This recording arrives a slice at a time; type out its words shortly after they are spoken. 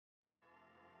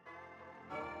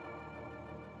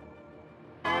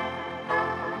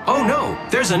Oh no,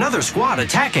 there's another squad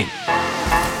attacking.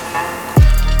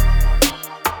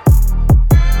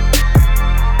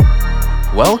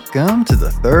 Welcome to The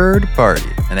Third Party,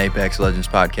 an Apex Legends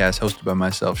podcast hosted by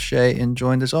myself, Shay, and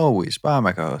joined as always by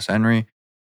my co-host, Henry.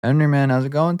 Henry, man, how's it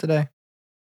going today?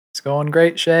 It's going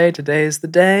great, Shay. Today's the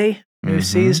day. New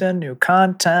season, new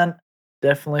content.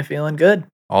 Definitely feeling good.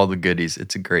 All the goodies.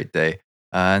 It's a great day.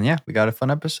 And yeah, we got a fun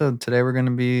episode. Today we're going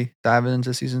to be diving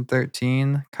into Season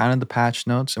 13, kind of the patch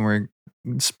notes, and we're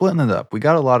splitting it up. We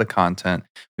got a lot of content.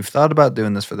 We've thought about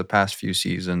doing this for the past few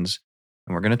seasons,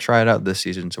 and we're going to try it out this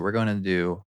season. So we're going to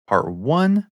do part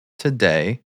 1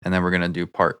 today, and then we're going to do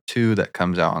part 2 that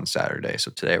comes out on Saturday.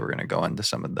 So today we're going to go into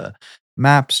some of the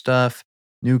map stuff,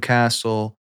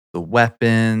 Newcastle, the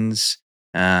weapons,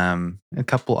 a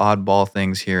couple oddball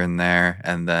things here and there,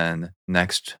 and then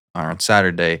next on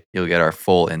Saturday you'll get our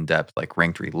full in-depth like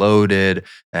ranked reloaded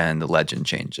and the legend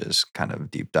changes kind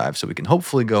of deep dive, so we can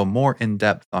hopefully go more in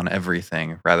depth on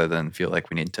everything rather than feel like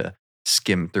we need to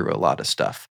skim through a lot of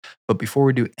stuff. But before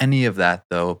we do any of that,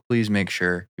 though, please make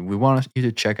sure we want you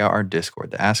to check out our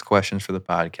Discord to ask questions for the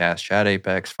podcast, chat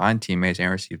Apex, find teammates,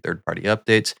 and receive third-party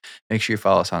updates. Make sure you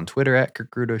follow us on Twitter at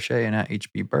KirkRudoShay and at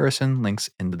HB Burrison. Links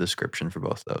in the description for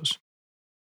both those.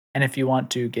 And if you want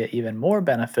to get even more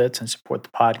benefits and support the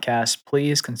podcast,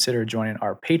 please consider joining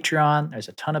our Patreon. There's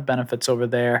a ton of benefits over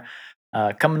there.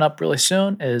 Coming up really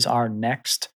soon is our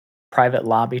next private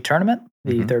lobby tournament,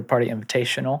 the Third Party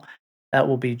Invitational. That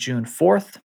will be June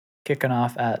 4th, kicking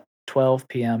off at 12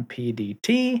 p.m.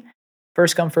 PDT.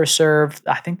 First come, first served.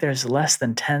 I think there's less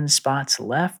than 10 spots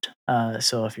left.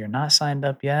 So if you're not signed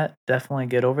up yet, definitely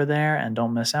get over there and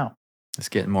don't miss out. It's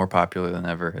getting more popular than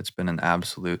ever. It's been an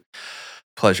absolute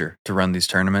pleasure to run these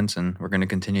tournaments, and we're going to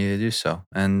continue to do so.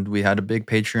 And we had a big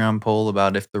Patreon poll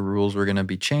about if the rules were going to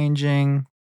be changing.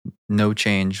 No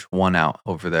change, won out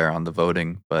over there on the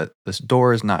voting, but this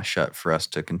door is not shut for us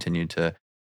to continue to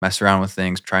mess around with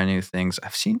things, try new things.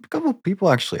 I've seen a couple of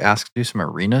people actually ask to do some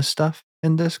arena stuff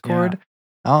in Discord.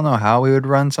 I don't know how we would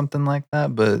run something like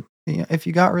that, but if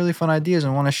you got really fun ideas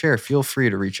and want to share, feel free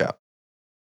to reach out.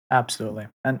 Absolutely.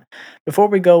 And before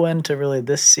we go into really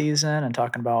this season and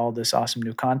talking about all this awesome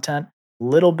new content,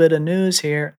 little bit of news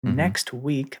here. Next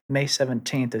week, May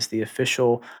 17th, is the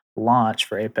official launch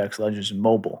for Apex Legends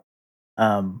Mobile.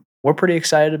 We're pretty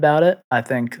excited about it. I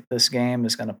think this game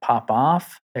is going to pop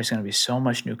off. There's going to be so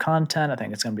much new content. I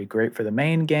think it's going to be great for the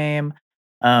main game.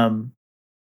 Kind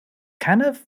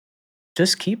of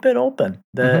just keep it open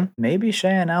that maybe Shay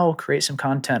and I will create some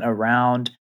content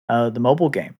around the mobile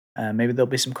game. Maybe there'll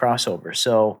be some crossover.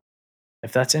 So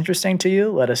if that's interesting to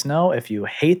you, let us know. If you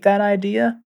hate that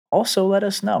idea, also let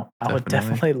us know. I would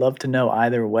definitely love to know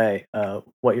either way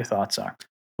what your thoughts are.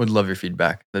 Would love your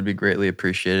feedback. That'd be greatly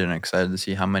appreciated, and excited to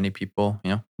see how many people,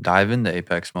 dive into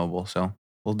Apex Mobile. So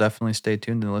we'll definitely stay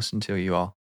tuned and listen to you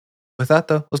all. With that,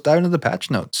 though, let's dive into the patch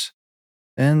notes.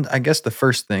 And I guess the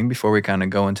first thing before we kind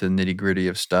of go into the nitty-gritty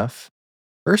of stuff,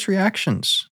 first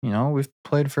reactions. We've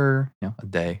played for a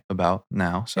day about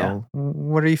now. So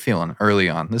what are you feeling early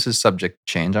on? This is subject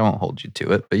to change. I won't hold you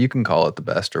to it, but you can call it the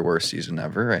best or worst season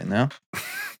ever right now.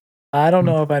 I don't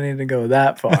know if I need to go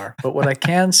that far, but what I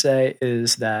can say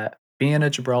is that being a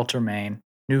Gibraltar main,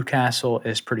 Newcastle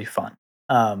is pretty fun.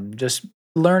 Just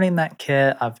learning that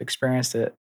kit, I've experienced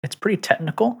it. It's pretty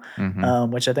technical,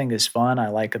 which I think is fun. I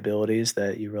like abilities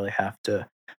that you really have to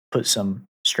put some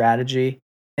strategy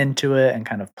into it and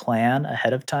kind of plan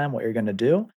ahead of time what you're going to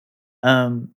do.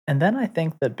 And then I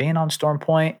think that being on Storm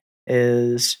Point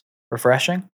is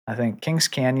refreshing. I think Kings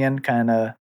Canyon kind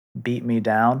of beat me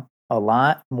down a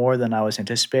lot more than I was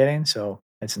anticipating. So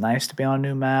it's nice to be on a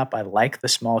new map. I like the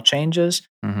small changes.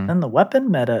 And the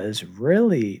weapon meta is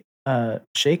really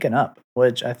shaken up,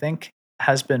 which I think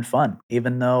has been fun,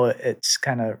 even though it's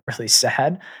kind of really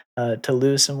sad to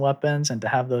lose some weapons and to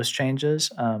have those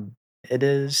changes. It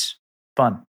is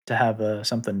fun to have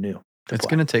something new. It's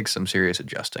going to take some serious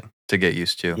adjusting to get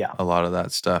used to a lot of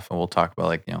that stuff. And we'll talk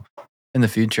about in the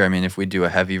future. I mean, if we do a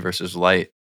heavy versus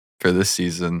light for this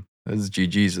season, it's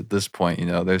GG's at this point.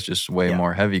 There's just way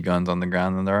more heavy guns on the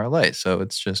ground than there are light. So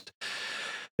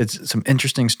it's some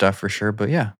interesting stuff for sure. But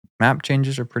yeah, map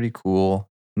changes are pretty cool.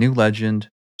 New legend.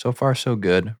 So far, so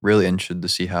good. Really interested to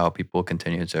see how people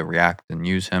continue to react and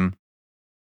use him.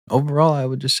 Overall, I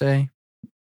would just say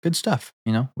good stuff.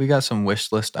 We got some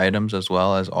wish list items as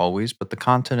well as always, but the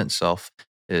content itself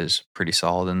is pretty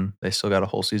solid, and they still got a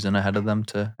whole season ahead of them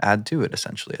to add to it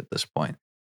essentially at this point.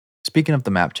 Speaking of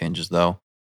the map changes, though,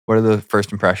 what are the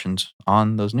first impressions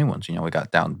on those new ones? We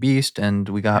got Down Beast, and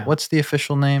we got what's the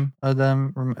official name of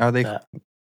them? Are they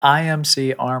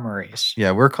IMC armories.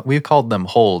 Yeah, we've called them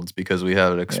holds because we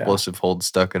have an Yeah. explosive hold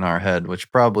stuck in our head,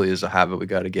 which probably is a habit we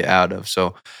got to get out of.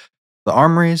 So the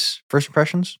armories, first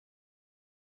impressions?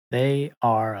 They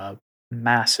are a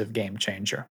massive game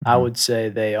changer. I Mhm. would say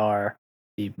they are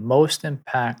the most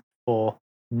impactful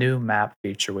new map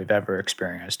feature we've ever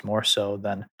experienced, more so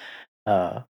than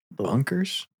the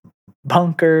Bunkers?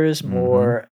 bunkers, Mhm.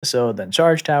 more so than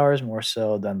charge towers, more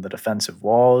so than the defensive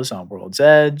walls on World's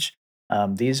Edge.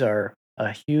 These are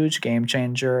a huge game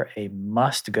changer, a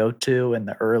must go to in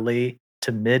the early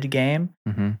to mid game.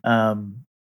 Mhm. Um,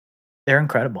 they're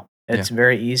incredible. Yeah. It's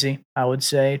very easy, I would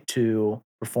say, to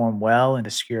perform well and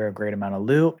to secure a great amount of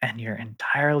loot, and you're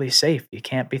entirely safe. You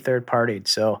can't be third partied.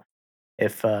 So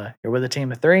if you're with a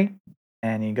team of three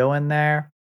and you go in there,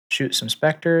 shoot some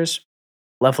specters,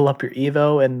 level up your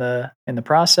evo in the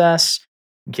process,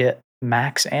 get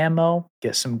max ammo,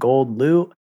 get some gold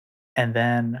loot, and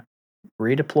then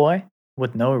redeploy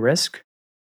with no risk.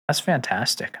 That's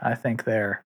fantastic. I think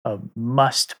they're a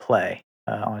must play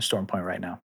on Storm Point right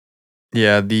now.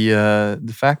 Yeah, the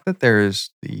fact that there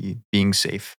is the being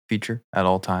safe feature at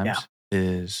all Yeah. times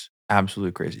is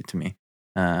absolutely crazy to me.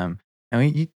 I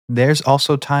mean, there's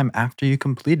also time after you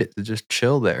complete it to just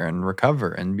chill there and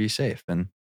recover and be safe. And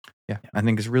yeah, Yeah. I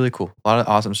think it's really cool. A lot of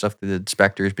awesome stuff they did.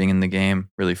 Spectres being in the game,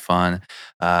 really fun.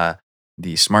 Uh,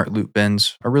 the smart loot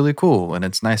bins are really cool, and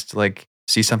it's nice to like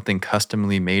see something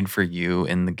customly made for you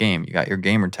in the game. You got your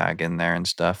gamer tag in there and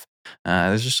stuff.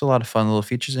 There's just a lot of fun little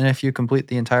features, and if you complete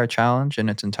the entire challenge in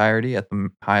its entirety at the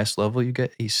highest level, you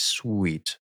get a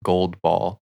sweet gold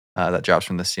ball that drops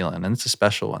from the ceiling, and it's a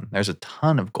special one. There's a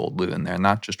ton of gold loot in there,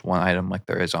 not just one item like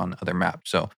there is on other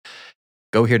maps. So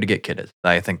go here to get kitted.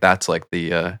 I think that's like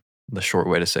the short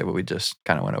way to say what we just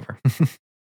kind of went over.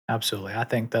 Absolutely. I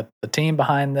think that the team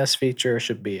behind this feature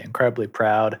should be incredibly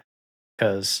proud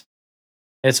because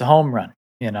it's a home run.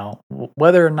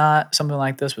 Whether or not something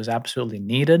like this was absolutely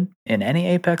needed in any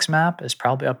Apex map is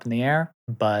probably up in the air,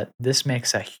 but this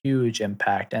makes a huge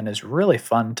impact and is really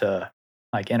fun to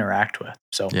like interact with.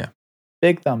 So, Yeah.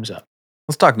 big thumbs up.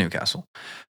 Let's talk Newcastle.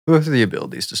 Go through the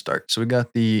abilities to start. So we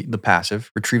got the passive,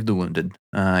 retrieve the wounded.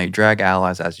 You drag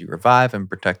allies as you revive and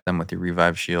protect them with your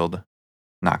revive shield,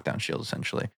 knockdown shield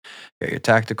essentially. You got your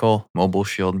tactical, mobile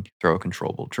shield, throw a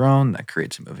controllable drone that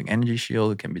creates a moving energy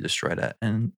shield that can be destroyed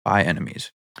by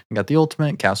enemies. You got the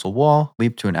ultimate, castle wall,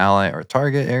 leap to an ally or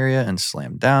target area and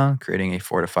slam down, creating a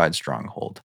fortified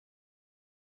stronghold.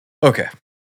 Okay,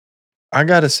 I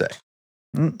gotta say,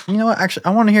 you know what? Actually, I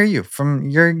want to hear you from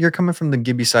you're coming from the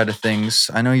Gibby side of things.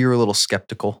 I know you were a little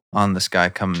skeptical on this guy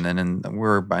coming in, and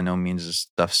we're by no means is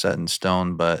stuff set in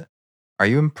stone. But are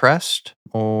you impressed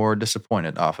or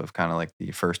disappointed off of kind of like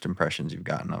the first impressions you've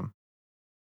gotten of him?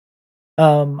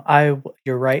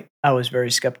 You're right. I was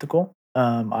very skeptical.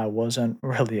 I wasn't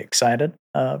really excited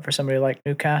for somebody like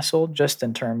Newcastle, just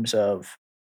in terms of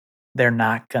they're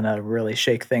not gonna really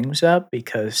shake things up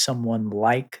because someone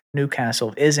like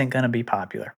Newcastle isn't gonna be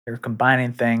popular. They're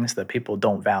combining things that people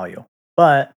don't value.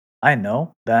 But I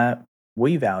know that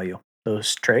we value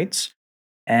those traits,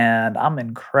 and I'm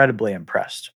incredibly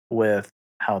impressed with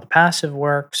how the passive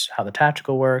works, how the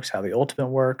tactical works, how the ultimate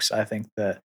works. I think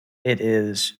that it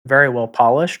is very well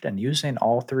polished, and using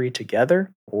all three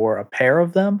together or a pair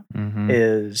of them Mm-hmm.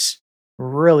 is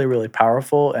really, really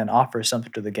powerful and offers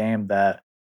something to the game that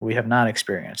we have not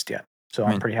experienced yet. So I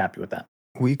I'm mean, pretty happy with that.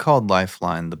 we called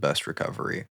Lifeline the best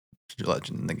recovery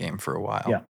legend in the game for a while.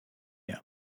 Yeah. Yeah.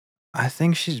 I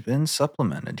think she's been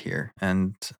supplemented here,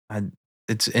 and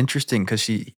it's interesting because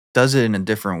she does it in a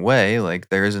different way. Like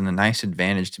there isn't a nice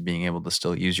advantage to being able to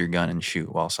still use your gun and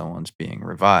shoot while someone's being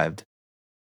revived.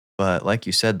 But like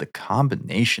you said, the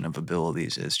combination of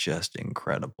abilities is just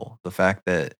incredible. The fact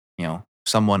that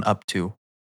someone up to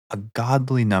a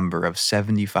godly number of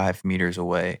 75 meters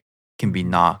away can be Mhm.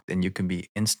 knocked, and you can be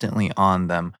instantly on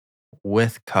them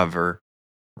with cover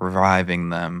reviving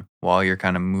them while you're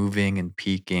kind of moving and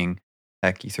peeking.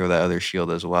 Heck, you throw that other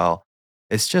shield as well.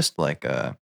 It's just like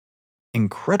a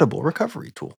incredible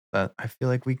recovery tool that I feel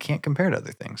like we can't compare to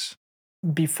other things.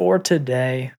 Before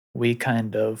today, we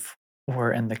kind of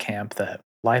were in the camp that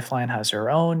Lifeline has her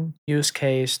own use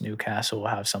case. Newcastle will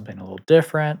have something a little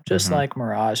different, just Hmm. like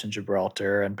Mirage and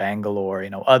Gibraltar and Bangalore.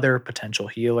 Other potential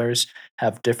healers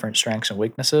have different strengths and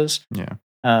weaknesses. Yeah.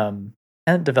 Um,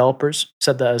 and developers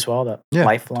said that as well, that Yeah, totally.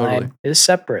 Lifeline is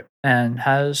separate and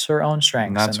has her own And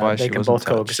strengths that's and why that they she can wasn't both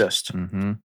touched. coexist.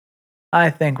 Hmm. I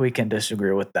think we can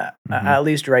disagree with that. Hmm. At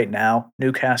least right now,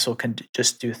 Newcastle can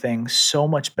just do things so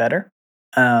much better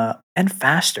and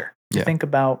faster. You Yeah. think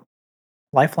about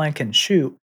Lifeline can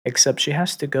shoot, except she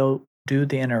has to go do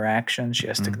the interaction. She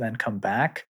has to Hmm. then come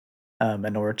back.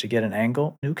 in order to get an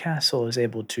angle, Newcastle is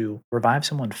able to revive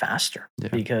someone faster Yeah.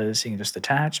 because he can just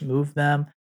attach, move them,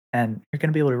 and you're going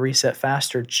to be able to reset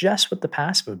faster just with the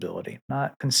passive ability,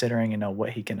 not considering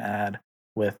what he can add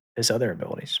with his other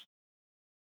abilities.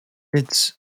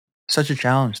 It's such a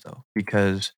challenge though,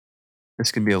 because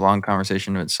this could be a long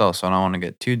conversation in itself, so I don't want to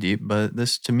get too deep, but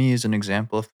this to me is an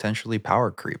example of potentially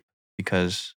power creep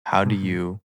because how do Hmm.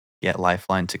 you get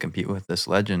Lifeline to compete with this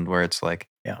legend where it's like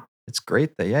Yeah, it's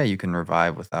great that yeah, you can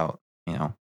revive without,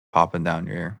 popping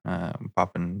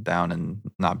down and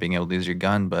not being able to use your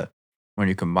gun, but when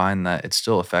you combine that, it's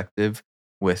still effective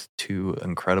with two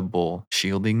incredible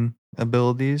shielding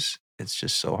abilities. It's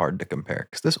just so hard to compare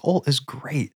because this ult is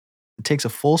great. It takes a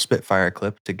full Spitfire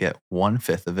clip to get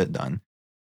 1/5 of it done.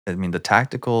 I mean, the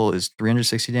tactical is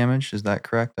 360 damage. Is that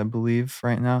correct? I believe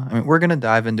right now. I mean, we're gonna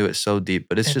dive into it so deep,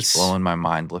 but it's just it's blowing my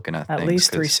mind looking at at things least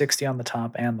because 360 on the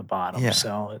top and the bottom, yeah,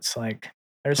 so it's like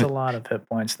there's a lot of hit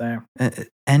points there.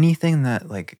 anything that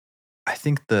like I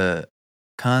think the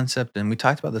concept, and we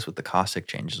talked about this with the caustic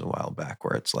changes a while back,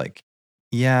 where it's like,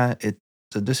 yeah, it's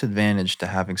a disadvantage to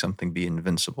having something be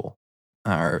invincible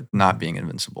or not Mhm. being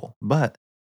invincible, but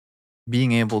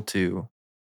being able to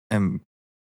um,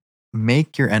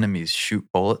 make your enemies shoot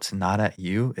bullets not at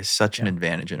you is such an Yeah.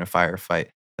 advantage in a firefight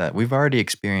that we've already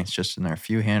experienced just in our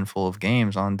few handful of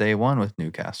games on day one with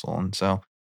Newcastle. And so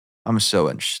I'm so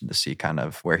interested to see kind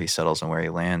of where he settles and where he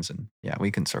lands. And yeah,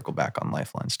 we can circle back on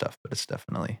Lifeline stuff, but it's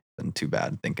definitely been too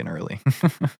bad thinking early.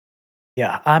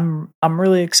 Yeah, I'm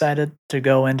really excited to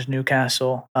go into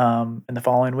Newcastle in the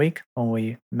following week when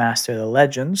we master the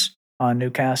legends on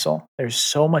Newcastle. There's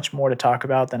so much more to talk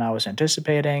about than I was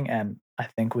anticipating, and I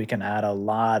think we can add a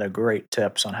lot of great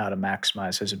tips on how to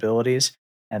maximize his abilities.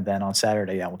 And then on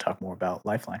Saturday, yeah, we'll talk more about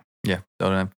Lifeline. Yeah,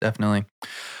 definitely.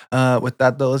 With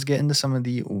that, though, let's get into some of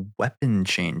the weapon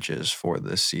changes for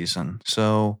this season.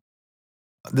 So,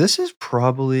 this is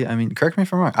probably, I mean, correct me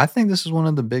if I'm wrong. I think this is one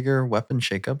of the bigger weapon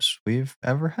shakeups we've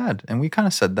ever had. And we kind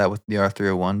of said that with the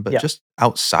R301, but Yeah, just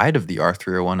outside of the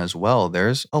R301 as well,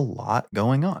 there's a lot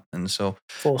going on. And so,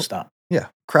 full w- stop. yeah,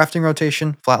 crafting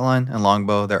rotation, flatline, and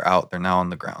longbow, they're out. They're now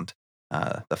on the ground.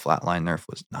 The flatline nerf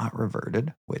was not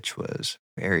reverted, which was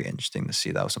very interesting to see.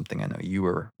 That was something I know you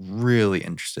were really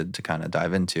interested to kind of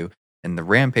dive into. And the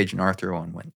Rampage and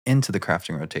R301 went into the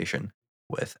crafting rotation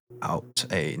without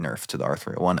a nerf to the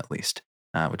R301 at least,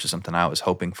 which is something I was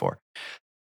hoping for.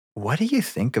 What do you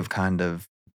think of kind of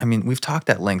I mean, we've talked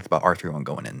at length about R301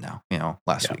 going in now,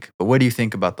 last Yeah. week. But what do you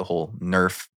think about the whole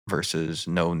nerf versus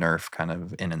no nerf kind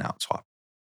of in and out swap?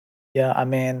 Yeah, I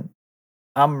mean,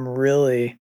 I'm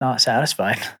really not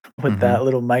satisfied with Mhm. that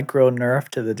little micro nerf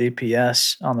to the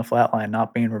DPS on the flatline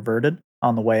not being reverted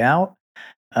on the way out.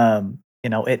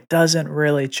 It doesn't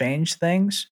really change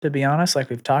things, to be honest, like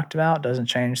we've talked about. Doesn't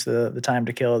change the time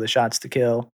to kill, the shots to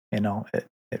kill.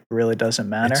 It really doesn't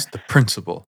matter. It's the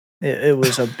principle. It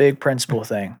was a big principle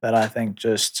thing that I think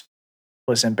just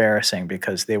was embarrassing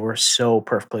because they were so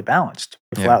perfectly balanced.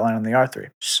 The Yeah. flatline and the R3,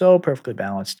 so perfectly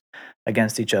balanced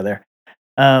against each other.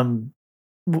 Um,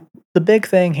 the big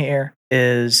thing here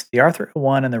is the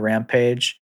R301 and the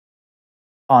Rampage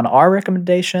on our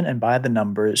recommendation and by the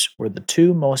numbers were the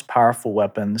two most powerful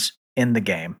weapons in the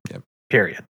game, Yep.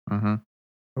 period. Mhm.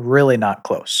 Really not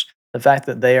close. The fact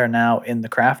that they are now in the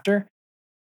crafter,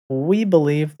 we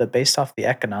believe that based off the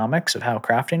economics of how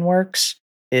crafting works,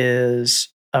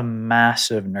 is a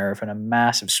massive nerf and a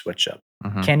massive switch up.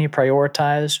 Mhm. Can you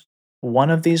prioritize one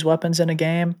of these weapons in a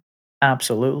game?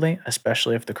 Absolutely,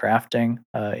 especially if the crafting,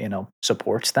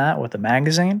 supports that with the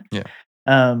magazine. Yeah.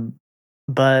 Um,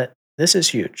 but this is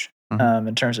huge Mhm.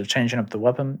 in terms of changing up the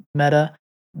weapon meta.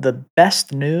 The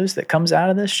best news that comes out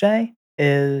of this, Shay,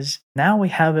 is now we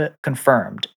have it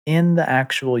confirmed in the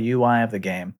actual UI of the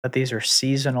game that these are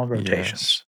seasonal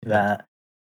rotations, Yes. Yeah. that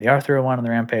the R301 and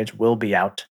the Rampage will be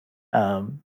out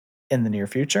um, in the near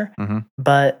future. Mhm.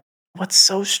 But what's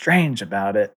so strange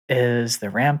about it is the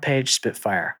Rampage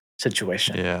Spitfire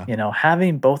situation. Yeah.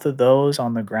 Having both of those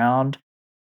on the ground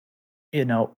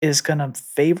is gonna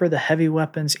favor the heavy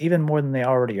weapons even more than they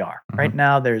already are. Mhm. Right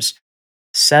now, there's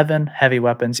 7 heavy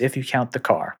weapons if you count the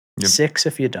car, Yep. 6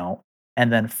 if you don't,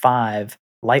 and then 5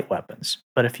 light weapons.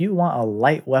 But if you want a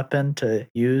light weapon to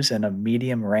use in a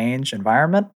medium range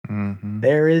environment, Mhm.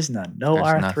 there is none. No There's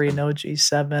R3, nothing. no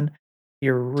G7.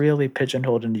 You're really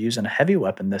pigeonholed into using a heavy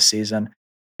weapon this season.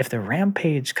 If the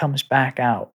Rampage comes back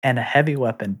out and a heavy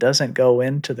weapon doesn't go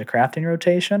into the crafting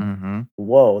rotation, Mhm.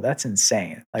 whoa, that's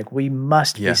insane. Like, we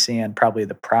must be Yeah. seeing probably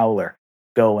the Prowler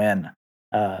go in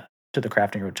uh, to the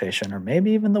crafting rotation or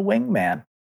maybe even the Wingman.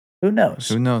 Who knows?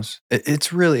 Who knows?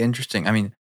 It's really interesting. I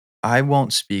mean, I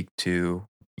won't speak to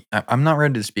I'm not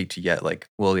ready to speak to yet, like,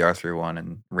 will the R301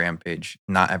 and Rampage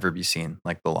not ever be seen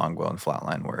like the Longbow and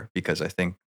Flatline were? Because I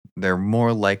think they're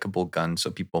more likable guns,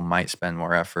 so people might spend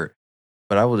more effort.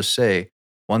 But I will just say,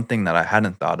 one thing that I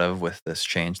hadn't thought of with this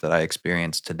change that I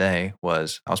experienced today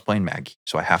was I was playing Maggie,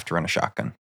 so I have to run a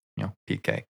shotgun,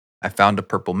 PK. I found a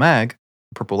purple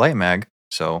light mag,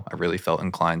 so I really felt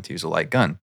inclined to use a light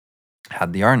gun.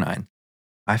 Had the R9.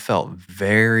 I felt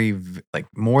like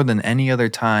more than any other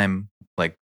time,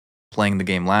 like playing the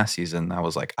game last season, I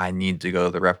was like, I need to go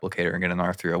to the replicator and get an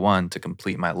R301 to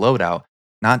complete my loadout,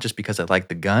 not just because I like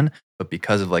the gun, but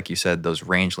because of, like you said, those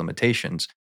range limitations.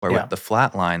 Where with Yeah. the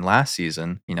flatline last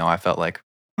season, I felt like,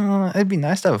 it'd be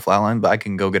nice to have a flatline, but I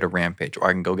can go get a Rampage or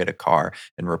I can go get a car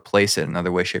and replace it in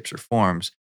other way, shapes, or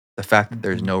forms. The fact that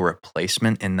there's Mhm. no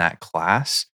replacement in that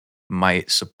class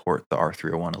might support the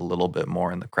R301 a little bit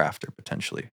more in the crafter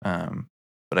potentially.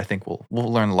 But I think we'll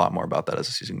learn a lot more about that as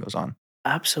the season goes on.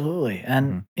 Absolutely.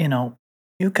 And, Mhm.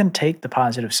 you can take the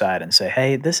positive side and say,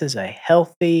 hey, this is a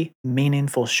healthy,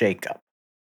 meaningful shakeup.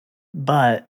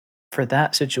 But for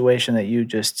that situation that you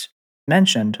just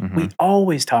mentioned, we Mhm.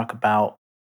 always talk about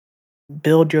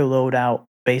build your loadout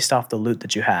based off the loot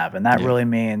that you have. And that Yeah. really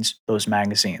means those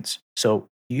magazines. So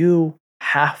you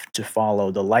have to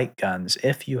follow the light guns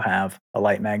if you have a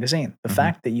light magazine. The Mhm.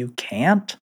 fact that you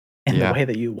can't in the Yeah. way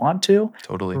that you want to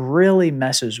Totally. really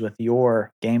messes with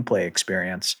your gameplay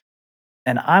experience.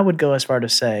 And I would go as far to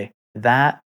say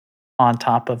that on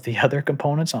top of the other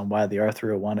components on why the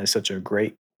R301 is such a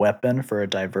great weapon for a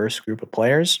diverse group of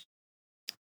players,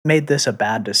 made this a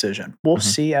bad decision. We'll Mhm.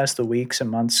 see as the weeks and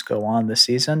months go on this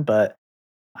season, but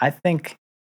I think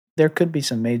there could be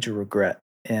some major regret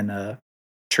in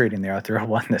treating the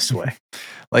R301 this way.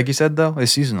 Like you said, though,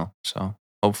 it's seasonal, so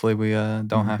hopefully we,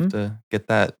 don't have Hmm. to get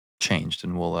that changed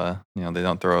and we'll, they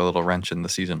don't throw a little wrench in the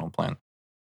seasonal plan.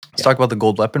 Let's Yeah. talk about the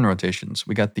gold weapon rotations.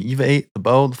 We got the EVA 8, the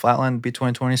bow, the flatline,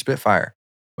 B2020 Spitfire.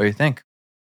 What do you think?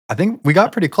 I think we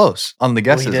got pretty close on the We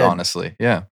guesses, did. honestly.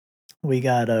 Yeah. We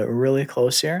got really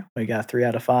close here. We got 3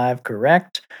 out of 5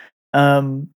 correct.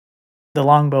 Um, the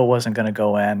longbow wasn't going to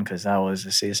go in because that was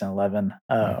a season 11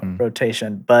 Mhm.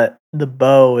 rotation, but the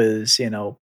bow is,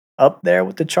 up there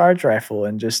with the charge rifle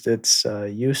and just its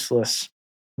useless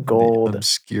The gold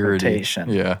obscurity. rotation.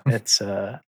 Yeah.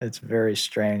 It's very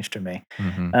strange to me.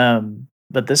 Mhm.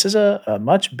 But this is a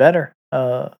much better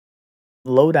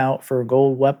loadout for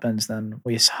gold weapons than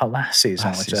we saw last season,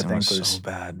 Last which I season was think so was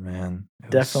bad, man. It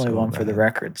was definitely so one for the bad.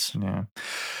 records. Yeah.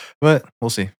 But we'll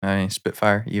see. I mean,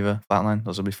 Spitfire, Eva, Flatline,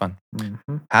 those will be fun.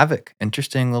 Hmm. Havoc,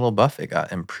 interesting little buff it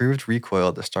got. Improved recoil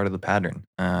at the start of the pattern.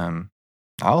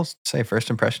 I'll say first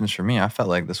impressions for me, I felt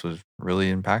like this was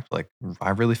really impactful. Like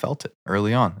I really felt it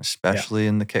early on, Yeah. especially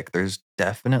in the kick. There's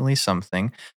definitely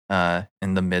something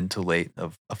in the mid to late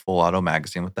of a full auto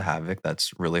magazine with the Havoc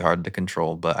that's really hard to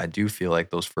control. But I do feel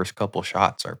like those first couple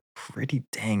shots are pretty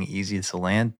dang easy to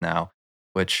land now,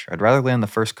 which I'd rather land the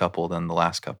first couple than the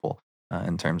last couple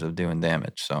in terms of doing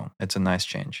damage. So it's a nice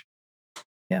change.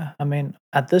 Yeah, I mean,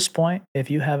 at this point,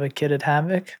 if you have a kitted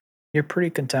Havoc, you're pretty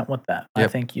content with that. I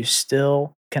Yep. think you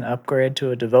still can upgrade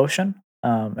to a Devotion,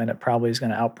 and it probably is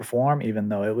going to outperform, even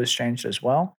though it was changed as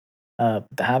well. The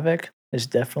Havoc is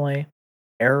definitely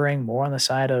erring more on the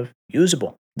side of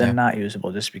usable Yeah. than not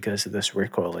usable, just because of this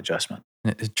recoil adjustment.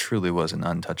 It truly was an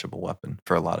untouchable weapon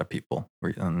for a lot of people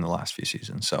in the last few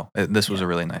seasons. So this was Yeah, a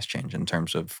really nice change in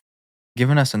terms of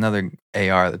giving us another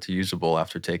AR that's usable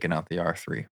after taking out the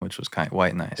R3, which was kind of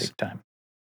quite nice. big time.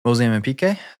 Mozam and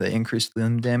PK, they increased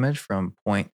limb damage from zero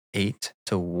point 0.8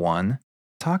 to 1.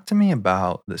 Talk to me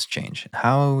about this change.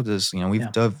 How does, we've Yeah.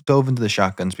 dove into the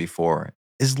shotguns before.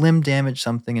 Is limb damage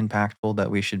something impactful that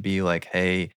we should be like,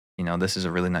 hey, this is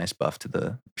a really nice buff to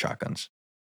the shotguns?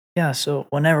 Yeah, so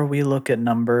whenever we look at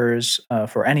numbers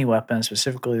for any weapon,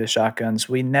 specifically the shotguns,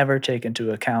 we never take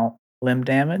into account limb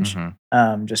damage,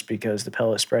 Hmm. just because the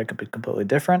pellet spread could be completely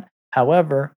different.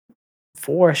 However,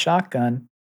 for a shotgun,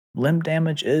 limb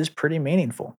damage is pretty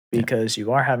meaningful Yeah. because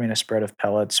you are having a spread of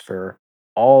pellets for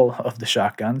all of the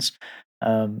shotguns.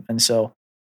 And so,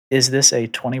 is this a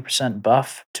 20%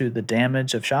 buff to the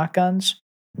damage of shotguns?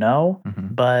 No, Hmm.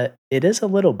 but it is a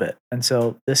little bit. And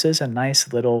so, this is a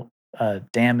nice little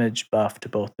damage buff to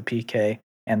both the PK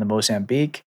and the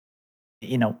Mozambique.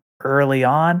 Early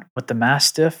on with the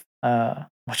Mastiff,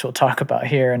 which we'll talk about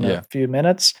here in a Yeah. few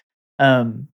minutes,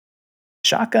 um,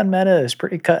 shotgun meta is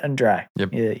pretty cut and dry.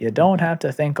 Yep. You don't have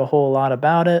to think a whole lot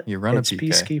about it. You run a It's PK.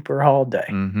 Peacekeeper all day.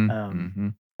 Mhm, Um,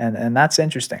 mhm. and that's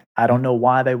interesting. I Yeah, don't know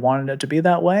why they wanted it to be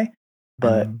that way,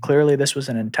 but and clearly this was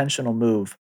an intentional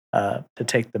move to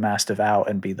take the Mastiff out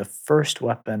and be the first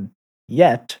weapon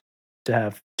yet to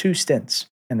have 2 stints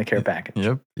in the care package.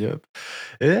 Yep.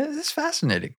 It's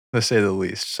fascinating, to say the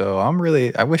least. So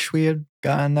I wish we had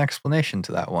gotten an explanation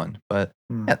to that one. But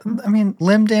yeah, Mhm. I mean,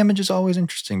 limb damage is always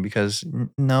interesting because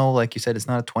no, like you said, it's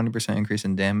not a 20% increase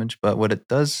in damage, but what it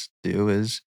does do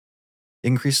is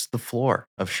increase the floor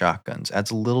of shotguns, adds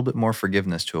a little bit more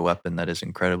forgiveness to a weapon that is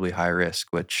incredibly high risk,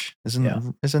 which Yeah.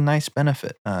 is a nice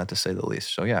benefit, to say the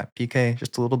least. So yeah, PK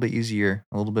just a little bit easier,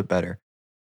 a little bit better.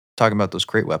 Talking about those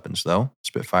crate weapons, though,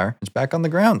 Spitfire is back on the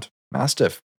ground.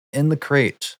 Mastiff in the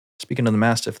crate. Speaking of the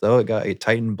Mastiff, though, it got a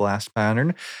Titan blast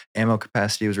pattern. Ammo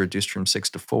capacity was reduced from 6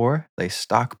 to 4. The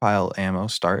stockpile ammo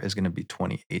start is going to be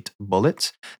 28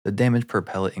 bullets. The damage per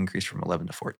pellet increased from 11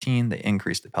 to 14. They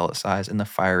increased the pellet size, and the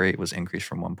fire rate was increased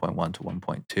from 1.1 to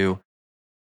 1.2.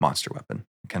 Monster weapon.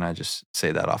 Can I just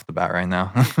say that off the bat right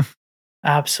now?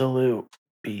 Absolute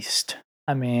beast.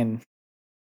 I mean,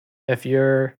 if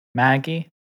you're Maggie,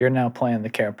 you're now playing the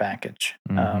care package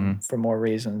hmm for more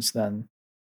reasons than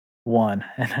one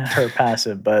and her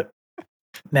passive. But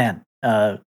man,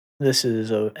 this is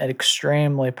an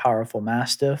extremely powerful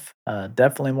Mastiff.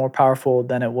 Definitely more powerful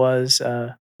than it was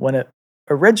when it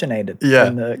originated Yeah,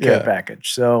 in the care yeah.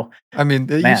 package. So, I mean,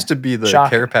 it used man, to be the care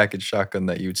shocking. package shotgun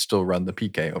that you'd still run the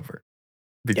PK over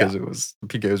Yeah. because the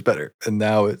PK was better, and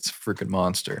now it's freaking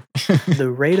monster. The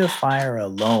rate of fire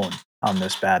alone on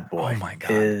this bad Oh boy my god.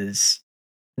 is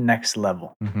next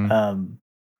level. Mhm. Um,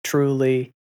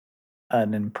 Truly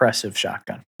an impressive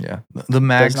shotgun. Yeah. The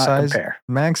Does not compare.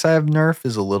 mag size nerf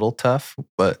is a little tough,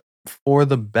 but for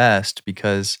the best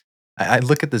because I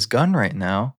look at this gun right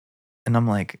now, and I'm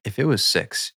like, if it was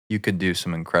 6, you could do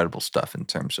some incredible stuff in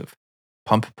terms of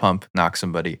pump, knock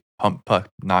somebody, pump,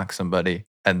 knock somebody,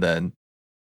 and then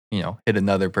hit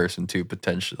another person too,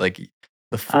 potentially. Like,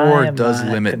 the I 4 am does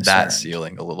not limit that concerned.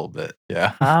 ceiling a little bit.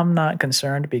 Yeah. I'm not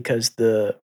concerned because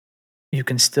you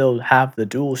can still have the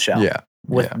dual shell Yeah.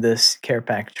 with Yeah. this care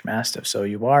package mastiff. So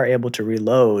you are able to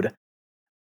reload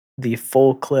the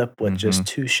full clip with just Mhm.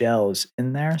 2 shells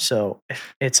in there. So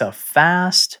it's a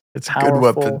fast, It's a good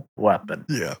weapon. powerful weapon.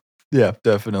 Yeah. Yeah,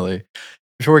 definitely.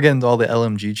 Before we get into all the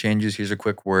LMG changes, here's a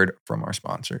quick word from our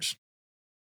sponsors.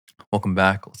 Welcome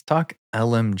back. Let's talk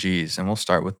LMGs, and we'll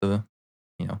start with the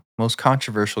most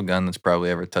controversial gun that's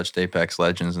probably ever touched Apex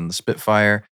Legends and the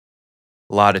Spitfire.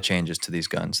 A lot of changes to these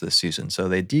guns this season. So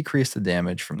they decreased the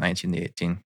damage from 19 to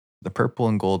 18. The purple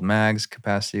and gold mags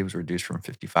capacity was reduced from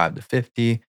 55 to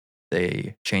 50.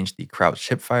 They changed the crouch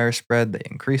hipfire spread. They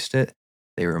increased it.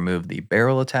 They removed the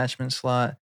barrel attachment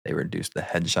slot. They reduced the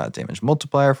headshot damage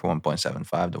multiplier from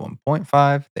 1.75 to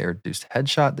 1.5. They reduced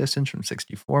headshot distance from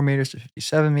 64 meters to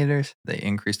 57 meters. They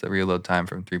increased the reload time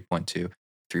from 3.2 to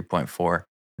 3.4.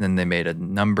 And then they made a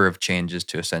number of changes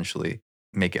to essentially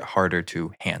make it harder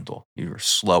to handle. You're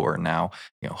slower now,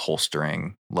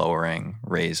 holstering, lowering,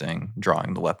 raising,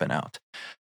 drawing the weapon out.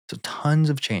 So tons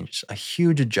of changes, a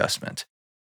huge adjustment.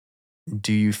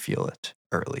 Do you feel it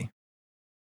early?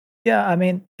 Yeah, I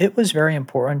mean, it was very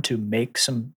important to make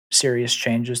some serious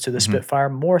changes to the Mhm. Spitfire,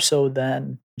 more so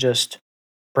than just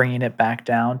bringing it back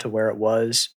down to where it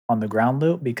was on the ground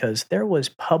loop because there was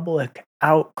public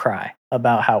outcry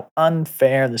about how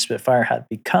unfair the Spitfire had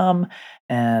become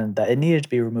and that it needed to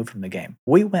be removed from the game.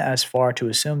 We went as far to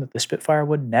assume that the Spitfire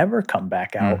would never come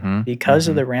back out Mhm. because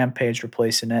of Mhm. the Rampage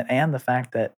replacing it and the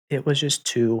fact that it was just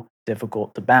too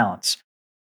difficult to balance.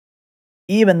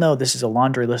 Even though this is a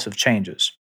laundry list of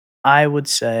changes, I would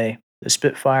say the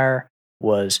Spitfire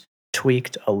was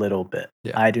tweaked a little bit.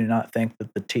 Yeah. I do not think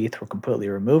that the teeth were completely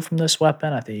removed from this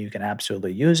weapon. I think you can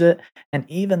absolutely use it. And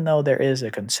even though there is a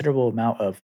considerable amount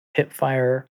of hip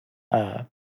fire uh,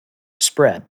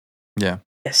 spread, Yeah.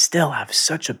 it still have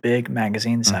such a big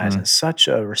magazine size Mhm. and such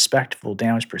a respectable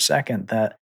damage per second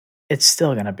that it's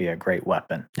still going to be a great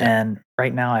weapon. Yeah. And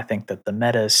right now, I think that the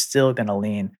meta is still going to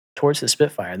lean towards the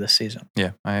Spitfire this season.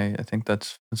 Yeah, I think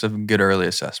that's a good early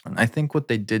assessment. I think what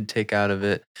they did take out of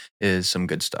it is some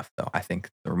good stuff, though. I think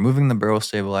removing the barrel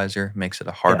stabilizer makes it a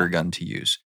Yeah. harder gun to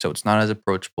use, so it's not as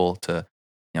approachable to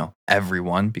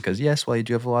everyone. Because yes, while you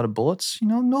do have a lot of bullets,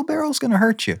 no barrel's going to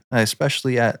hurt you,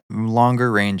 especially at longer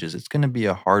ranges. It's going to be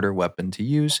a harder weapon to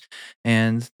use,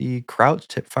 and the crouch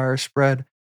tip fire spread,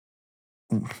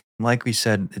 like we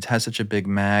said, it has such a big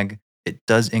mag. It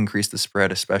does increase the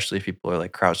spread, especially if people are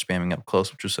like crouch spamming up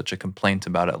close, which was such a complaint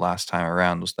about it last time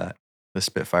around, was that the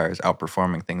Spitfire is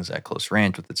outperforming things at close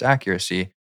range with its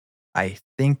accuracy. I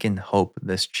think and hope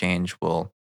this change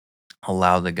will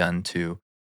allow the gun to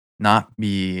not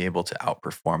be able to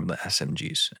outperform the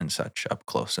SMGs and such up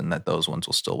close, and that those ones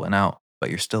will still win out.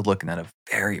 But you're still looking at a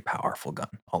very powerful gun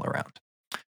all around.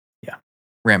 Yeah.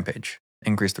 Rampage.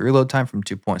 increased the reload time from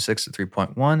 2.6 to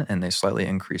 3.1, and they slightly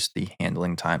increased the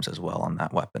handling times as well on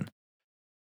that weapon.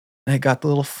 They got the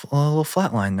little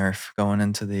flatline nerf going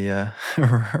into the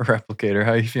replicator.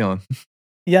 How you feeling?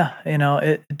 Yeah,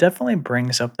 it definitely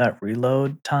brings up that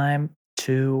reload time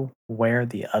to where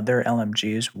the other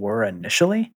LMGs were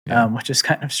initially, Yeah. which is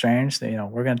kind of strange that,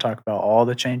 we're going to talk about all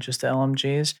the changes to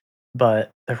LMGs, but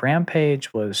the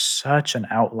Rampage was such an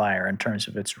outlier in terms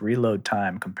of its reload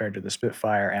time compared to the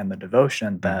Spitfire and the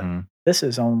Devotion that Mhm. this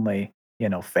is only,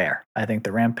 fair. I think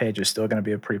the Rampage is still going to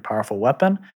be a pretty powerful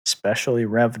weapon, especially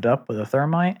revved up with a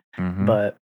Thermite, Mhm.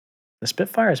 but the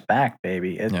Spitfire is back,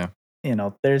 baby. Yeah.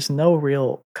 There's no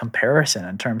real comparison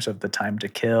in terms of the time to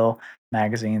kill,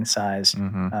 magazine size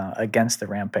Mhm. against the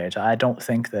Rampage. I don't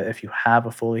think that if you have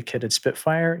a fully kitted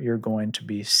Spitfire, you're going to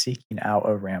be seeking out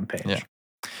a Yeah. Rampage.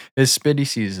 It's Spitty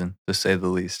season, to say the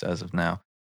least, as of now.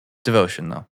 Devotion,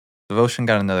 though. Devotion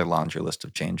got another laundry list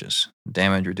of changes.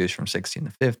 Damage reduced from 16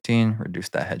 to 15,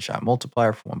 reduced that headshot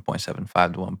multiplier from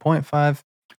 1.75 to 1.5,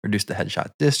 reduced the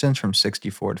headshot distance from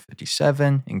 64 to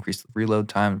 57, increased the reload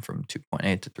time from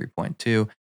 2.8 to 3.2,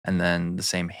 and then the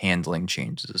same handling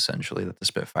changes essentially that the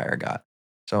Spitfire got.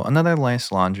 So another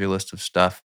nice laundry list of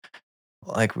stuff.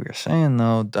 Like we were saying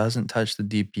though, doesn't touch the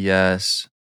DPS.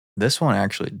 This one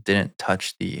actually didn't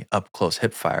touch the up close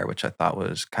hip fire, which I thought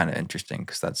was kind of interesting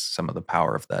because that's some of the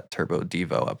power of that Turbo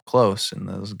Devo up close in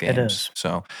those It games. is.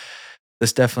 So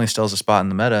this definitely still has a spot in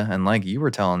the meta. And like you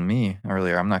were telling me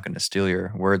earlier, I'm not going to steal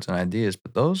your words and ideas,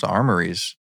 but those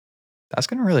armories, that's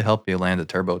going to really help you land a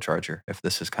turbocharger if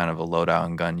this is kind of a loadout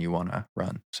and gun you want to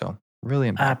run. So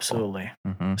really impactful. Absolutely.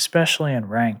 Hmm. Especially in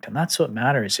ranked. And that's what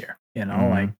matters here.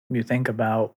 Like Hmm. you think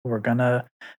about we're gonna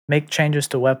make changes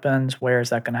to weapons. Where is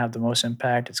that gonna have the most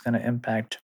impact? It's gonna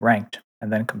impact ranked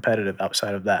and then competitive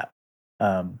outside of that.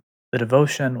 The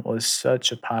devotion was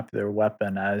such a popular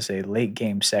weapon as a late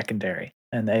game secondary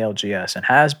in the ALGS and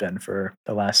has been for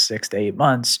the last 6 to 8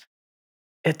 months.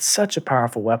 It's such a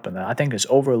powerful weapon that I think is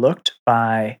overlooked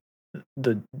by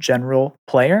the general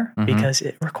player Hmm. because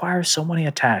it requires so many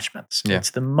attachments. Yeah.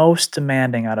 It's the most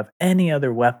demanding out of any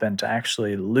other weapon to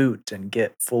actually loot and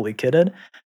get fully kitted,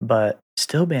 but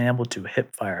still being able to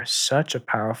hip fire such a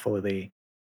powerfully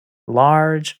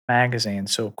large magazine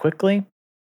so quickly,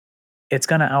 it's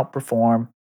going to outperform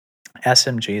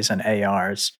SMGs and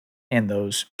ARs in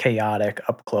those chaotic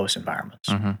up close environments.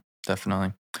 Hmm.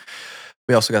 Definitely.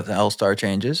 We also got the L star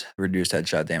changes, reduced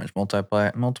headshot damage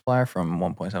multiplier from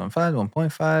 1.75 to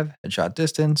 1.5, headshot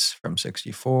distance from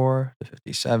 64 to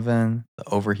 57. The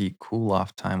overheat cool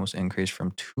off time was increased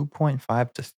from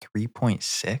 2.5 to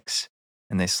 3.6,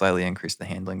 and they slightly increased the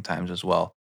handling times as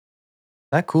well.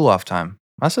 That cool off time,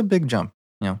 that's a big jump.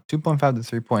 2.5 to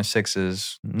 3.6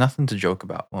 is nothing to joke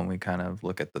about when we kind of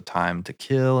look at the time to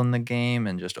kill in the game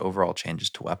and just overall changes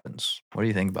to weapons. What do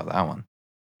you think about that one?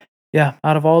 Yeah,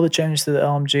 out of all the changes to the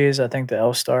LMGs, I think the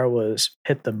L Star was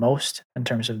hit the most in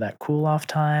terms of that cool off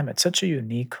time. It's such a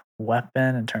unique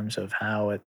weapon in terms of how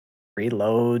it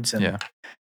reloads and Yeah.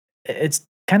 it's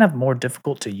kind of more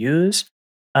difficult to use.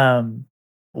 Um,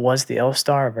 was the L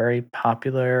Star a very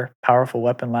popular, powerful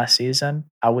weapon last season?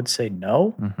 I would say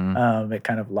no. Hmm. It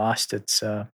kind of lost its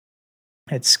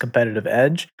competitive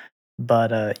edge,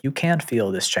 but you can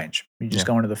feel this change. You just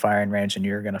Yeah. go into the firing range and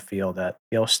you're going to feel that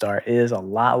the L Star is a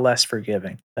lot less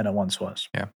forgiving than it once was.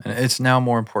 Yeah, and it's now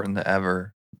more important than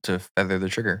ever to feather the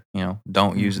trigger.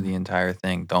 Don't use Mhm. the entire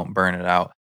thing. Don't burn it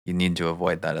out. You need to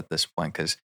avoid that at this point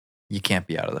because you can't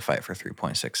be out of the fight for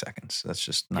 3.6 seconds. That's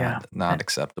just Yeah. not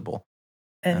acceptable.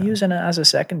 And Uh, using it as a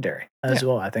secondary yeah, as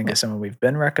well, I think yeah, is something we've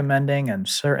been recommending. And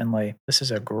certainly, this is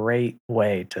a great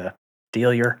way to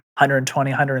deal your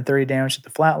 120, 130 damage at the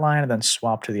flat line and then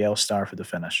swap to the L Star for the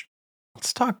finish.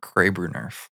 let's talk Kraber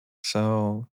nerf.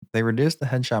 So they reduced the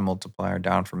headshot multiplier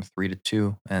down from 3 to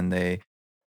 2, and they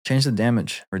changed the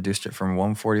damage, reduced it from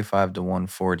 145 to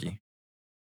 140.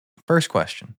 First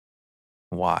question: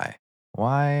 Why?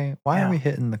 Why are Yeah. we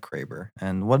hitting the Kraber?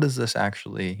 And what does this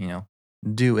actually,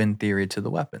 do in theory to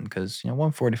the weapon? Because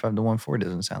 145 to 140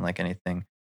 doesn't sound like anything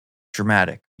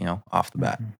dramatic, off the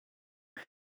bat. Mhm.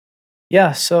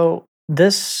 Yeah. So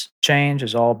this change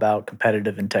is all about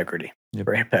competitive integrity Yep.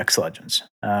 for Apex Legends.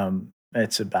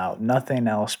 It's about nothing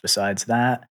else besides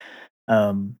that.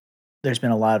 Um, there's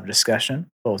been a lot of discussion,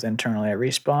 both internally at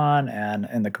Respawn and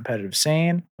in the competitive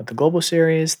scene with the global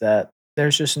series, that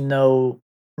there's just no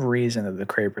reason that the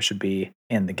Kraber should be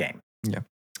in the game. Yeah.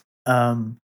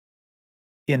 Um,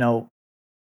 you know,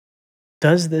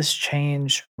 does this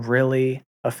change really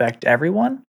affect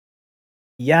everyone?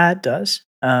 Yeah, it does.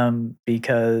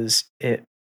 Because it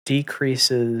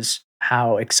decreases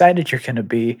how excited you're going to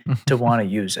be to want to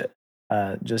use it.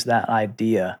 Just that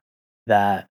idea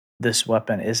that this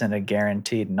weapon isn't a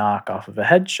guaranteed knock off of a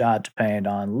headshot, depending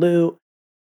on loot,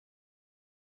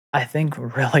 I think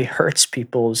really hurts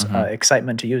people's Mhm,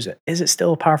 excitement to use it. Is it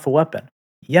still a powerful weapon?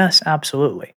 Yes,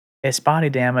 absolutely. Its body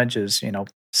damage is,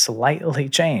 slightly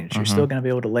changed. You're mhm. still going to be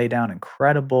able to lay down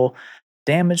incredible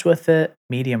damage with it,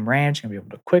 medium range. You're going to be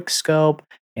able to quick scope,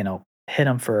 hit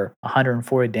them for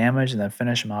 140 damage and then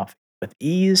finish them off with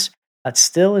ease. That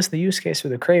still is the use case for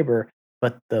the Kraber,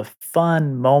 but the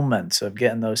fun moments of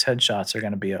getting those headshots are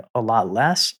going to be a lot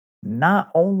less.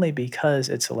 Not only because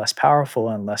it's less powerful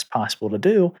and less possible to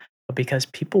do, but because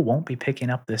people won't be picking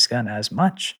up this gun as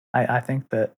much. I think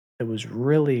that it was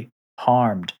really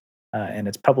harmed in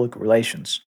its public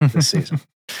relations this season.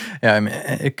 Yeah, I mean,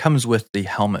 it comes with the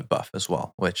helmet buff as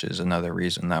well, which is another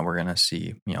reason that we're gonna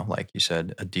see, like you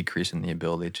said, a decrease in the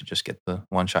ability to just get the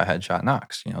one-shot headshot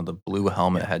knocks. The blue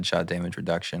helmet Yeah. headshot damage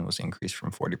reduction was increased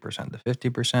from 40% to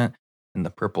 50%, and the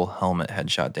purple helmet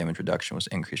headshot damage reduction was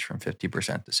increased from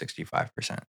 50% to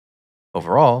 65%.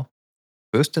 Overall,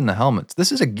 boosting the helmets.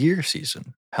 This is a gear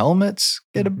season. Helmets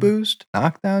get a Mhm. boost,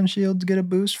 knockdown shields get a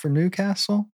boost for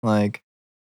Newcastle. Like,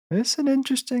 it's an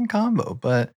interesting combo,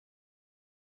 but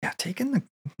yeah, taking the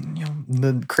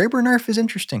Kraber nerf is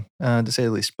interesting, to say the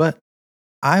least. But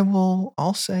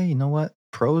I'll say, you know what?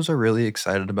 Pros are really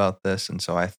excited about this, and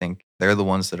so I think they're the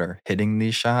ones that are hitting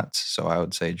these shots. So I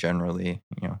would say generally,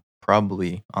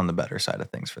 probably on the better side of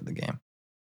things for the game.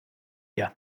 Yeah,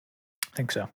 I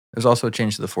think so. There's also a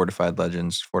change to the Fortified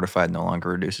Legends. Fortified no longer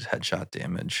reduces headshot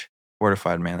damage.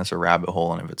 Fortified, man, that's a rabbit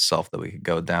hole in of itself that we could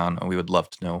go down, and we would love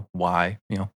to know why,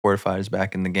 Fortified is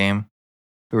back in the game.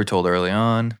 We were told early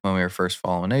on when we were first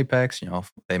following Apex,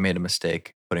 if they made a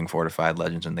mistake putting Fortified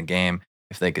Legends in the game,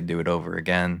 if they could do it over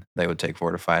again, they would take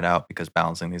Fortified out because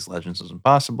balancing these legends was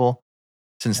impossible.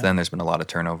 Since Yeah. then, there's been a lot of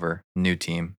turnover, new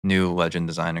team, new legend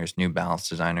designers, new balance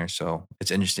designers. So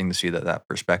it's interesting to see that that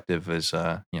perspective is,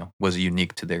 was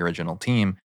unique to the original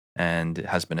team and it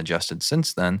has been adjusted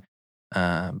since then.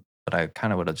 But I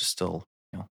kind of would have just still,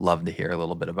 loved to hear a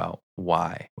little bit about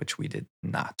why, which we did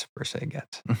not per se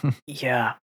get.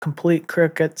 Yeah, complete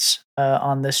crickets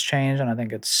on this change, and I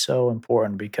think it's so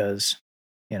important because,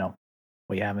 you know,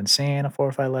 we haven't seen a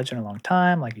fortified legend in a long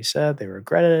time. Like you said, they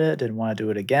regretted it, didn't want to do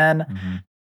it again. Mhm.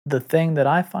 The thing that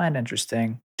I find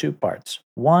interesting, two parts.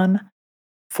 One,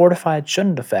 fortified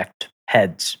shouldn't affect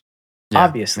heads. Yeah,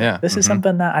 Obviously, yeah, this is mhm,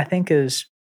 something that I think is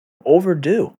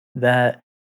overdue. That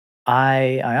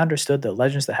I understood that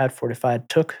legends that had fortified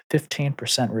took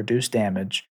 15% reduced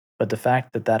damage, but the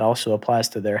fact that that also applies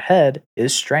to their head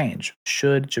is strange.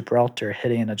 Should Gibraltar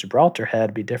hitting a Gibraltar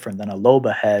head be different than a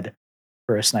Loba head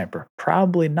for a sniper?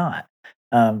 Probably not.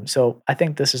 So I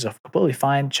think this is a completely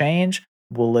fine change.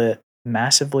 Will it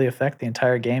massively affect the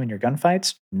entire game in your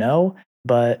gunfights? No,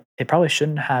 but it probably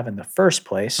shouldn't have in the first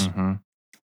place. mhm,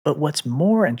 But what's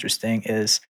more interesting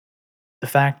is the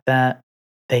fact that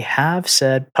they have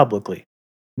said publicly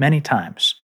many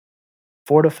times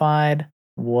fortified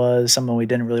was something we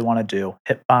didn't really want to do.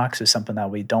 Hitbox is something that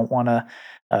we don't want to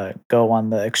go on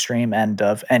the extreme end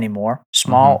of anymore, mhm,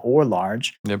 small or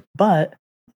large. yep, But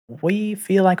we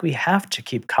feel like we have to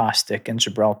keep Caustic and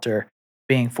Gibraltar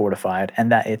being fortified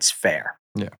and that it's fair.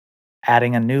 yeah,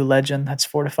 Adding a new legend that's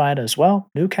fortified as well,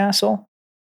 Newcastle,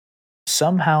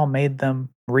 somehow made them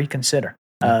reconsider.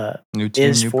 yeah. New team,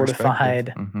 Is new perspective,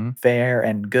 fortified mhm, fair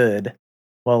and good?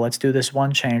 Well, let's do this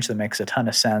one change that makes a ton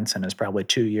of sense and is probably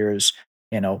 2 years,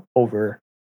 over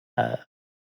uh,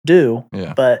 due.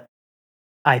 yeah, But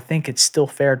I think it's still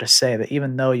fair to say that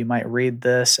even though you might read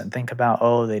this and think about,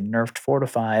 oh, they nerfed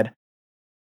fortified,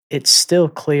 it's still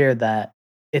clear that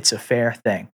it's a fair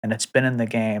thing and it's been in the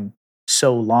game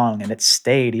so long and it's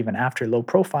stayed even after low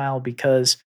profile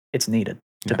because it's needed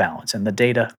to yeah. balance and the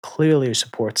data clearly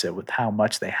supports it with how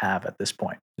much they have at this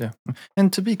point. Yeah,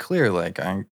 and to be clear, like,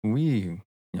 we,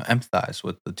 empathize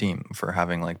with the team for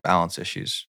having, like, balance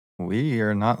issues. We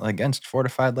are not against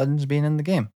Fortified Legends being in the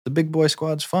game. The big boy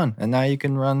squad's fun, and now you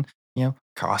can run,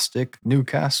 Caustic,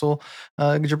 Newcastle,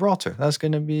 Gibraltar. That's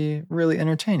gonna be really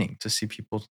entertaining to see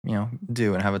people,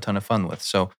 do and have a ton of fun with.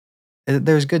 So,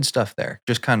 there's good stuff there.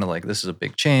 Just kinda like, this is a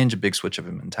big change, a big switch of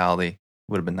a mentality.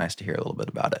 Would've been nice to hear a little bit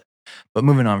about it. But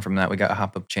moving on from that, we got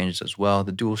hop up changes as well.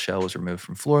 The dual shell was removed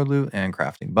from floor loot and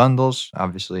crafting bundles.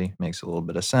 Obviously, makes a little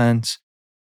bit of sense.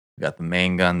 We got the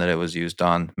main gun that it was used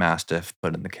on, Mastiff,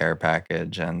 put in the care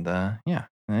package, and yeah,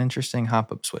 an interesting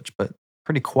hop up switch, but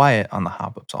pretty quiet on the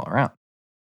hop ups all around.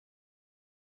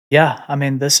 Yeah, I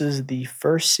mean, this is the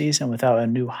first season without a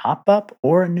new hop up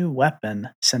or a new weapon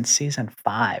since season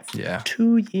 5. Yeah.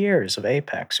 2 years of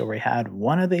Apex, so we had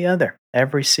one or the other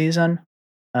every season.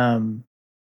 Um,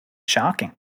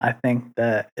 Shocking. I think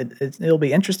that it'll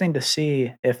be interesting to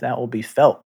see if that will be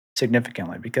felt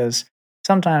significantly because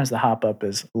sometimes the hop up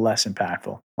is less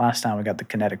impactful. Last time we got the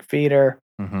kinetic feeder,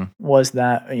 Mm-hmm. was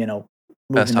that, Best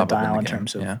moving the hop up in dial the in game.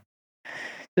 terms of Yeah.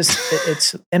 just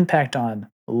its impact on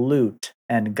loot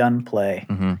and gunplay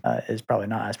Mm-hmm. is probably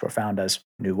not as profound as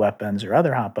new weapons or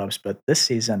other hop ups, but this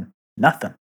season,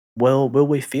 nothing. Will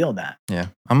we feel that? Yeah,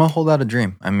 I'm gonna hold out a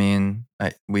dream. I mean,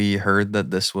 we heard that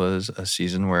this was a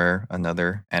season where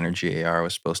another energy AR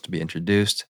was supposed to be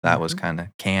introduced. That was Mhm. kind of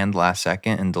canned last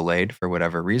second and delayed for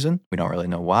whatever reason. We don't really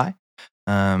know why.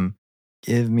 Um,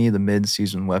 Give me the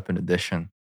mid-season weapon edition.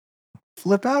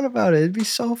 Flip out about it. It'd be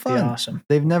so Be fun. awesome.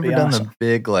 They've never Be done the awesome.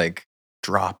 big like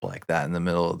drop like that in the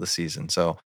middle of the season,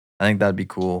 so I think that'd be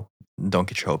cool. Don't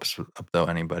get your hopes up though,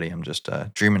 anybody. I'm just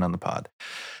dreaming on the pod.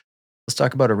 Let's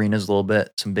talk about arenas a little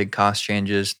bit. Some big cost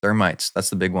changes. Thermites, that's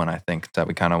the big one I think that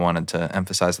we kind of wanted to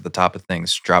emphasize at the top of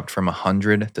things. Dropped from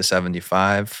 100 to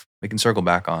 75. We can circle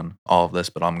back on all of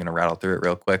this, but I'm going to rattle through it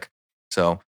real quick.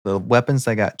 So the weapons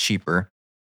that got cheaper,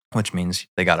 which means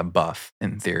they got a buff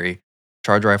in theory.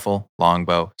 Charge rifle,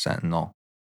 longbow, sentinel,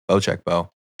 bowcheck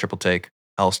bow, triple take,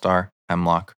 L-star,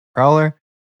 hemlock, prowler,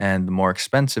 and the more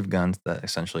expensive guns that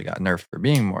essentially got nerfed for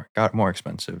being got more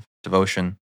expensive.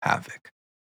 Devotion, havoc.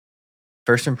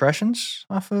 First impressions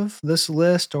off of this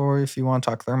list, or if you want to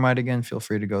talk Thermite again, feel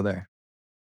free to go there.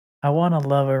 I want to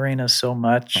love arenas so I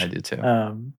much. do too.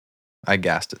 Um, I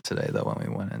gassed it today though when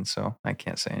we went in, so I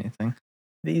can't say anything.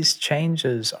 these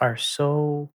changes are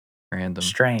so Random.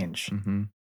 strange. Mm-hmm.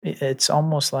 It's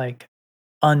almost like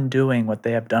undoing what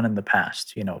they have done in the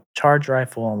past. Charge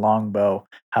rifle and longbow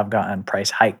have gotten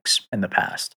price hikes in the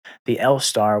past. The L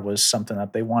Star was something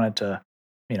that they wanted to,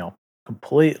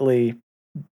 completely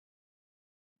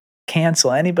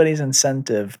cancel anybody's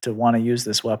incentive to want to use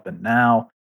this weapon. Now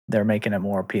they're making it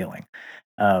more appealing.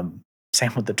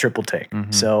 Same with the triple take.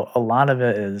 Mm-hmm. So a lot of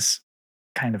it is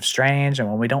kind of strange. And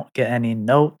when we don't get any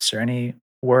notes or any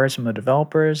words from the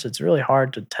developers, it's really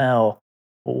hard to tell,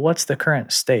 well, what's the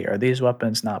current state? Are these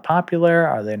weapons not popular?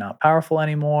 Are they not powerful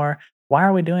anymore? Why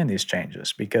are we doing these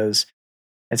changes? Because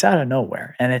it's out of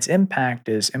nowhere, and its impact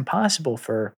is impossible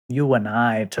for you and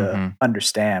I to Mm-hmm.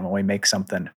 understand when we make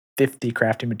something 50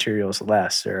 crafting materials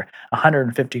less or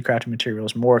 150 crafting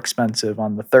materials more expensive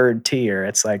on the third tier.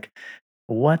 It's like,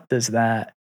 what does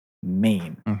that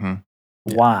mean? Mm-hmm.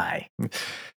 Yeah. Why?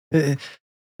 Eh,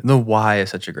 the why is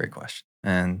such a great question,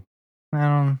 and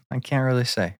I can't really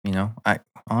say. I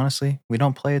honestly we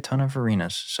don't play a ton of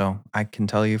arenas, so I can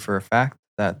tell you for a fact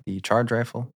that the charge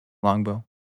rifle, longbow,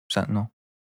 sentinel,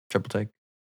 triple take,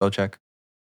 bow check.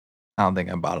 I don't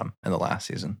think I bought them in the last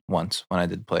season once when I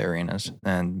did play arenas,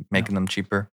 and No. making them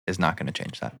cheaper is not going to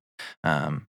change that.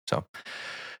 So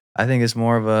I think it's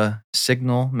more of a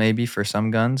signal maybe for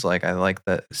some guns. Like I like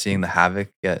that seeing the Havoc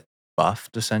get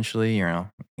buffed essentially,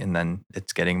 and then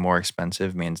it's getting more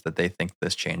expensive means that they think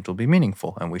this change will be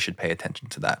meaningful and we should pay attention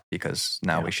to that because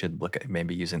now Yeah. we should look at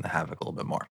maybe using the Havoc a little bit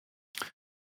more.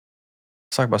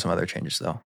 Let's talk about some other changes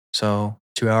though. So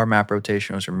 2-hour map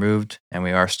rotation was removed and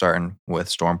we are starting with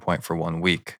Storm Point for 1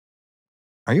 week.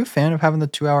 Are you a fan of having the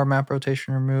 2-hour map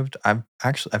rotation removed? I've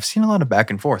seen a lot of back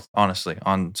and forth, honestly,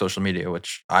 on social media,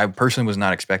 which I personally was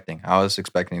not expecting. I was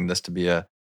expecting this to be a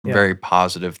Yeah. very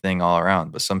positive thing all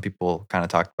around, but some people kind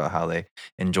of talked about how they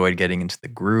enjoyed getting into the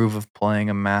groove of playing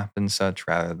a map and such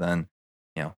rather than,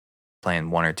 you know,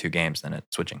 playing 1 or 2 games then it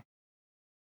switching.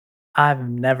 I've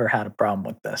never had a problem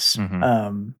with this.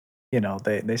 Mhm.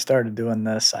 They started doing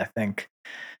this, I think,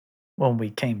 when we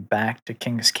came back to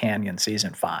Kings Canyon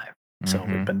season 5. So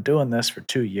we've Mhm. been doing this for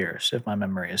 2 years, if my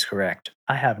memory is correct.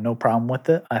 I have no problem with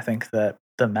it. I think that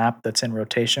the map that's in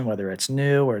rotation, whether it's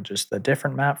new or just a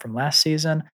different map from last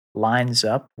season, lines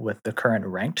up with the current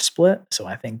ranked split. So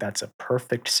I think that's a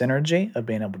perfect synergy of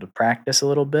being able to practice a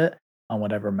little bit on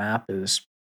whatever map is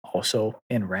also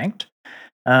in ranked.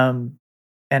 Um,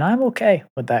 and I'm okay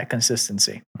with that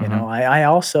consistency. Mhm. I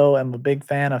also am a big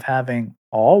fan of having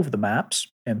all of the maps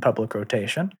in public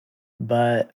rotation,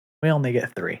 but we only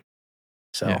get 3. Yeah.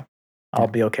 So I'll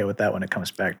Yeah. be okay with that when it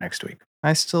comes back next week.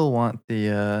 I still want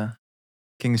the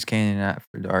Kings Canyon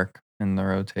After Dark in the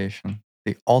rotation.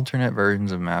 The alternate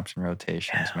versions of maps and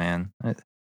rotations, Yeah. man. It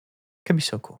could be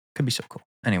so cool. Could be so cool.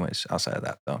 Anyways, outside of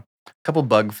that though, a couple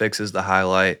bug fixes to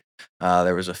highlight.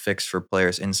 There was a fix for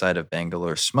players inside of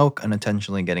Bangalore smoke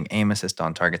unintentionally getting aim assist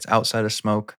on targets outside of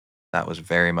smoke. That was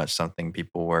very much something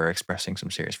people were expressing some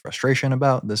serious frustration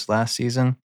about this last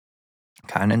season.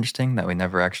 Kind of interesting that we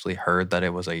never actually heard that it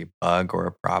was a bug or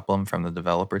a problem from the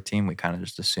developer team. We kind of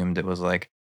just assumed it was like,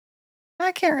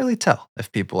 I can't really tell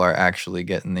if people are actually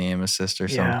getting the aim assist or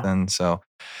Yeah. something. So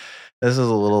this is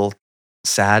a little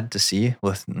sad to see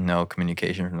with no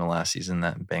communication from the last season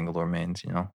that Bangalore mains,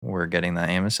 were getting that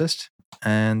aim assist.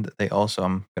 And they also,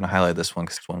 I'm going to highlight this one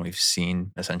because it's one we've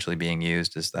seen essentially being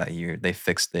used, is that they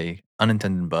fixed the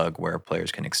unintended bug where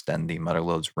players can extend the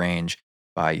Motherlode's range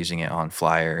by using it on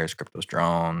flyers, Crypto's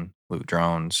drone, loot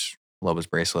drones, Loba's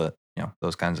bracelet,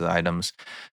 those kinds of items.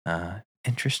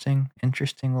 Interesting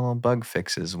little bug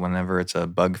fixes whenever it's a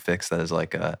bug fix that is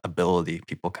like a ability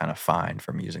people kind of find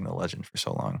from using the legend for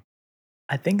so long.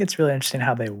 I think it's really interesting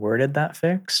how they worded that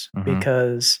fix Hmm.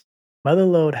 because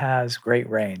Motherlode has great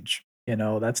range.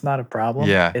 That's not a problem.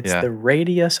 Yeah, It's yeah. the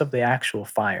radius of the actual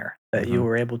fire that you Hmm.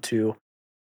 were able to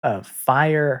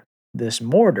fire this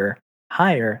mortar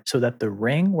higher so that the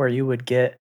ring where you would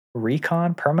get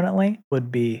recon permanently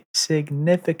would be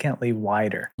significantly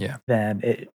wider Yeah. than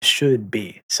it should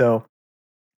be. So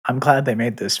I'm glad they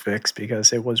made this fix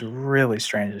because it was really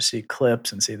strange to see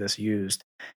clips and see this used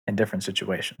in different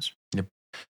situations. Yep.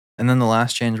 And then the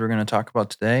last change we're going to talk about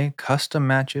today, custom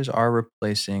matches are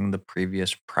replacing the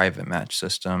previous private match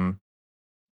system.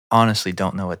 Honestly,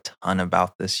 don't know a ton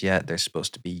about this yet. There's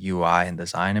supposed to be UI and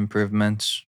design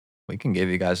improvements. We can give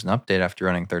you guys an update after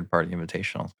running third-party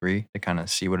Invitational 3 to kind of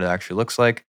see what it actually looks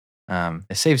like.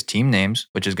 It saves team names,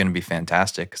 which is going to be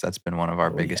fantastic because that's been one of our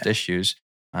Oh, yeah. biggest issues,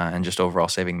 and just overall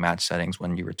saving match settings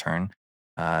when you return.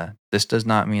 This does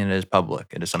not mean it is public.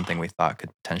 It is something we thought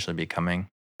could potentially be coming.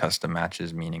 Custom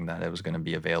matches, meaning that it was going to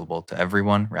be available to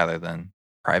everyone rather than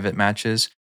private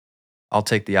matches. I'll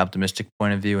take the optimistic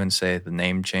point of view and say the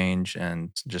name change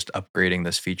and just upgrading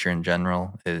this feature in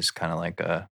general is kind of like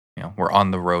we're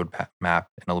on the map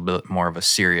in a little bit more of a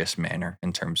serious manner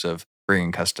in terms of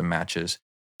bringing custom matches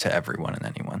to everyone and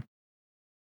anyone.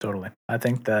 Totally. I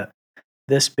think that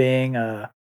this being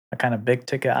a kind of big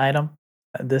ticket item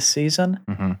this season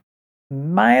Hmm.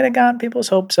 might have gotten people's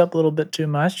hopes up a little bit too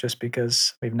much just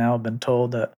because we've now been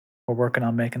told that we're working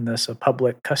on making this a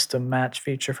public custom match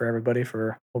feature for everybody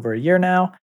for over a year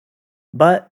now.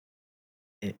 But,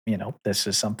 this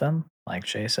is something, like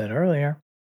Shay said earlier,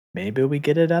 maybe we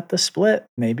get it at the split.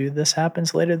 Maybe this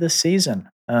happens later this season.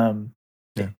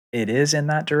 Yeah. It is in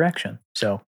that direction.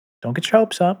 So don't get your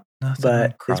hopes up, Nothing on but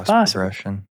it's cross possible.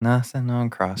 progression. Nothing on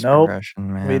cross Nope, progression,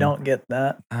 we man. don't get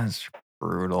that. That's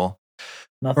brutal.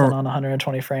 Nothing Or- on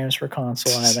 120 frames for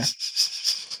console either.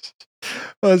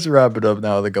 Let's wrap it up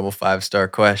now with a couple 5-star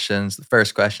questions. The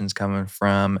first question's coming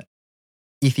from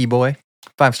Ethy Boy,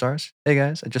 5 stars. Hey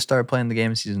guys, I just started playing the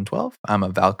game in season 12. I'm a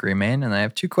Valkyrie main, and I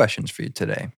have 2 questions for you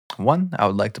today. 1, I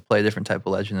would like to play a different type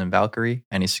of legend than Valkyrie.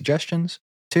 Any suggestions?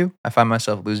 2, I find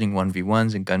myself losing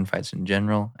 1v1s and gunfights in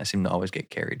general. I seem to always get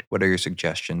carried. What are your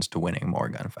suggestions to winning more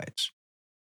gunfights?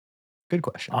 Good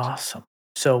questions. Awesome.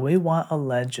 So we want a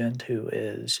legend who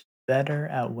is better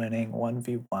at winning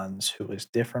 1v1s, who is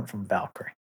different from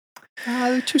Valkyrie.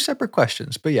 They're 2 separate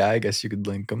questions, but yeah, I guess you could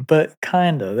link them. But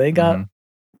kinda, they got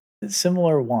Mhm,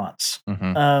 similar wants.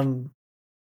 mhm. Um,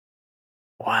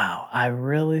 wow, I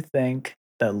really think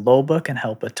that Loba can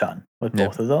help a ton with Yep.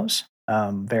 both of those.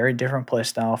 Very different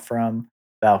playstyle from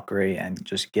Valkyrie, and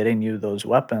just getting you those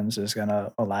weapons is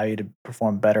gonna allow you to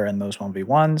perform better in those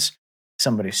 1v1s.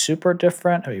 Somebody super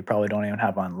different who you probably don't even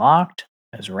have unlocked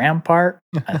is Rampart.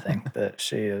 I think that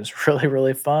she is really,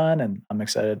 really fun, and I'm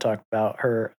excited to talk about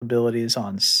her abilities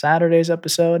on Saturday's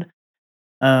episode.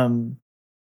 Um,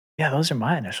 yeah, those are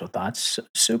my initial thoughts.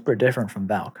 Super different from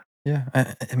Valk. Yeah,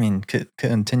 I mean, could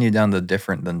continue down the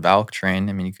different than Valk train.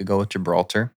 I mean, you could go with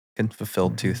Gibraltar. Can fulfill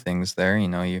 2 Mhm. things there.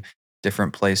 You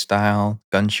different play style.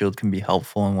 Gun shield can be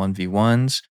helpful in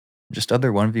 1v1s. Just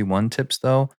other 1v1 tips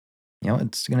though.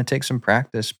 It's gonna take some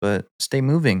practice, but stay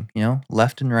moving.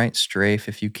 Left and right strafe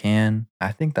if you can.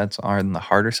 I think that's on the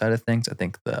harder side of things. I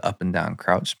think the up and down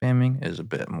crouch spamming is a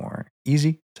bit more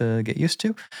easy to get used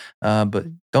to. But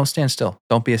don't stand still.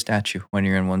 Don't be a statue when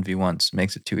you're in 1v1s.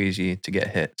 Makes it too easy to get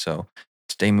hit. So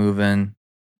stay moving.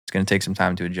 It's going to take some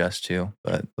time to adjust to,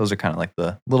 but those are kind of like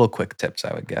the little quick tips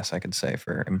I would guess I could say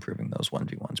for improving those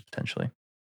 1v1s potentially.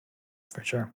 For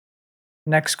sure.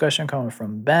 Next question coming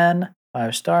from Ben,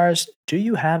 5 stars. Do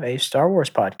you have a Star Wars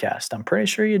podcast? I'm pretty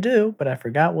sure you do, but I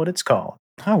forgot what it's called.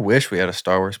 I wish we had a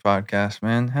Star Wars podcast,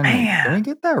 man. Henry, can we Man,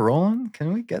 get that rolling?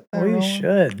 Can we get that we rolling?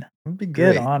 should It'd be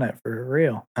get great. on it for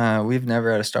real. We've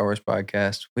never had a Star Wars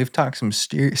podcast. We've talked some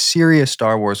serious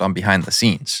Star Wars on behind the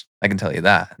scenes. I can tell you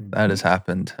that. That Mhm. has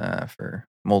happened for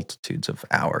multitudes of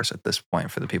hours at this point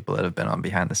for the people that have been on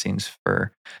behind the scenes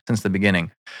for since the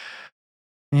beginning.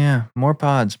 Yeah, more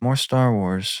pods, more Star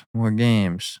Wars, more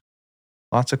games.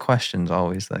 Lots of questions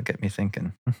always that get me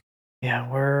thinking. Yeah,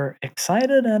 we're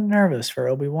excited and nervous for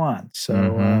Obi-Wan, so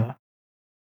Mhm.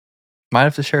 Might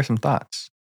have to share some thoughts.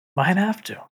 might have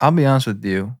to. I'll be honest with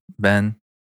you, Ben.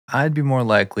 I'd be more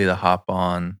likely to hop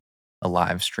on a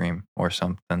live stream or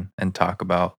something and talk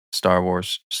about Star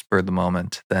Wars spur of the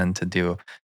moment than to do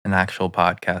an actual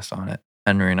podcast on it.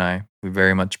 Henry and I, we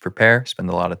very much prepare, spend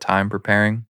a lot of time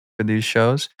preparing for these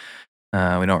shows. We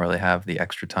don't really have the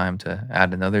extra time to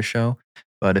add another show.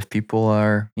 But if people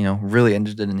are, really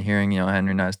interested in hearing,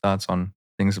 Henry and I's thoughts on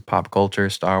things of pop culture,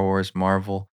 Star Wars,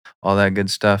 Marvel, all that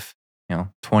good stuff,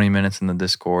 20 minutes in the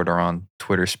Discord or on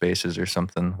Twitter Spaces or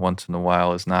something once in a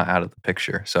while is not out of the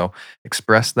picture. So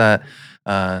express that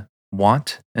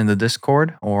want in the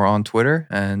Discord or on Twitter,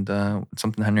 and it's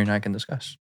something Henry and I can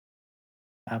discuss.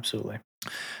 Absolutely.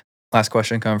 Last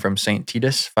question coming from St.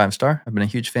 Titus, 5-star. I've been a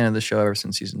huge fan of the show ever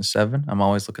since season 7. I'm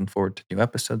always looking forward to new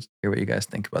episodes, hear what you guys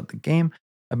think about the game.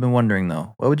 I've been wondering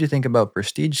though, what would you think about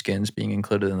prestige skins being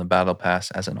included in the battle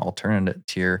pass as an alternate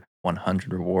tier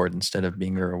 100 reward instead of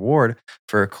being a reward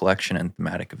for a collection and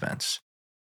thematic events?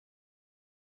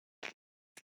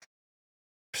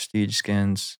 Prestige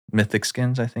skins, mythic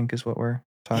skins, I think is what we're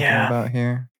talking Yeah. about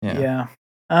here. Yeah.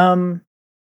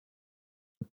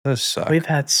 Those suck. We've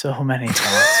had so many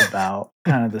talks about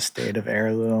kind of the state of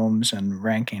heirlooms and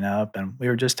ranking up, and we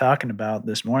were just talking about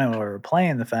this morning while we were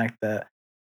playing the fact that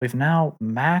we've now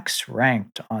max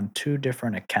ranked on 2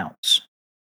 different accounts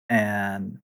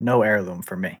and no heirloom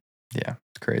for me. Yeah,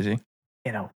 it's crazy.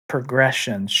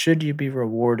 Progression, should you be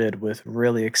rewarded with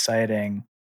really exciting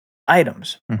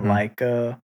items Mhm.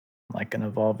 like an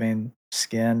evolving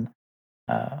skin,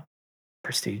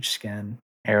 prestige skin,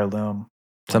 heirloom,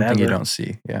 Something you whatever. don't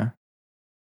see, yeah.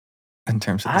 In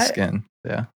terms of the I skin,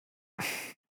 yeah.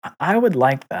 I would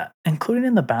like that, including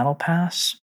in the battle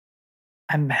pass.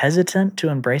 I'm hesitant to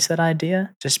embrace that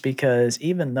idea just because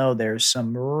even though there's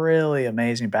some really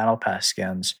amazing battle pass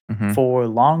skins Mhm. for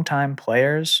longtime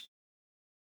players,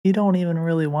 you don't even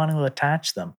really want to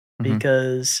attach them Mhm.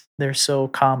 because they're so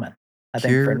common. I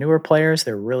think for Here newer players,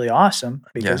 they're really awesome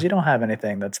because Yeah. you don't have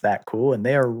anything that's that cool, and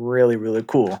they are really, really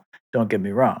cool. Don't get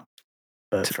me wrong.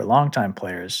 But T for longtime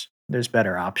players, there's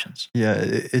better options. Yeah,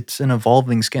 it's an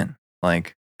evolving skin,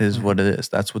 is Mhm. what it is.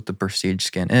 That's what the prestige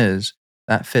skin is.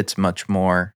 That fits much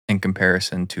more in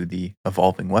comparison to the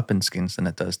evolving weapon skins than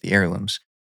it does the heirlooms.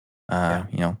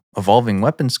 Yeah. Evolving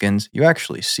weapon skins, you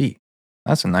actually see.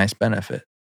 That's a nice benefit.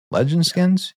 Legend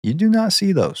skins, you do not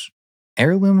see those.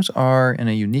 Heirlooms are in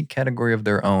a unique category of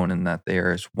their own in that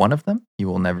there is one of them. You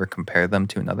will never compare them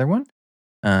to another one.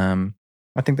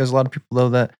 I think there's a lot of people though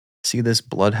that see this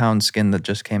Bloodhound skin that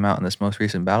just came out in this most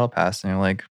recent battle pass, and they're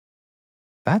like,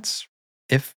 that's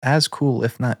if as cool,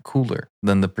 if not cooler,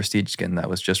 than the prestige skin that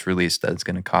was just released that is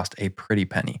going to cost a pretty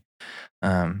penny.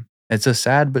 It's a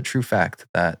sad but true fact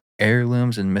that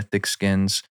heirlooms and mythic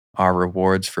skins are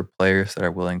rewards for players that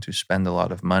are willing to spend a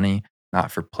lot of money, not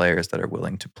for players that are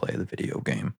willing to play the video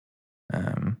game.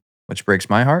 Which breaks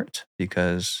my heart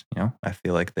because, I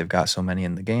feel like they've got so many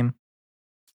in the game.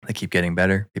 They keep getting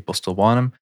better. People still want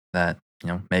them. That,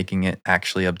 making it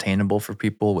actually obtainable for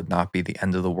people would not be the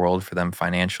end of the world for them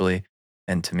financially.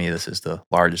 And to me, this is the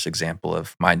largest example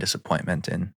of my disappointment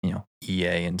in,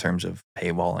 EA in terms of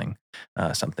paywalling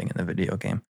something in the video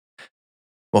game.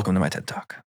 Welcome to my TED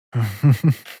Talk.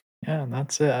 Yeah,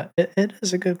 that's it. It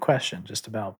is a good question just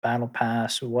about Battle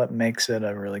Pass. What makes it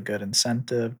a really good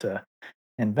incentive to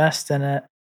invest in it?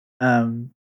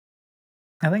 Um,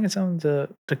 I think it's something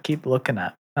to keep looking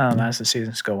at Yeah. as the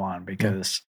seasons go on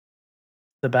because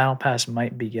the Battle Pass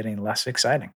might be getting less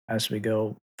exciting as we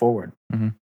go forward.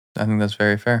 I think that's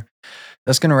very fair.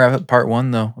 That's going to wrap up part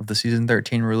 1, though, of the season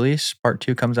 13 release. Part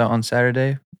 2 comes out on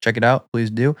Saturday. Check it out. Please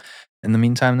do. In the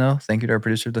meantime, though, thank you to our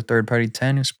producer, The Third Party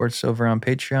 10, who supports us over on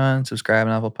Patreon. Subscribe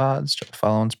on Apple Pods.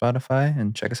 Follow on Spotify.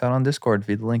 And check us out on Discord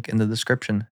via the link in the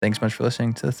description. Thanks so much for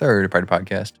listening to The Third Party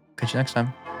Podcast. Catch you next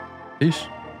time. Peace.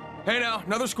 Hey now,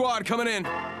 another squad coming in.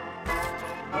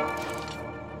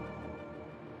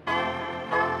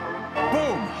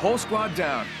 Boom! Whole squad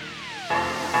down.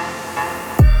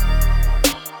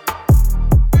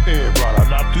 Hey, brother,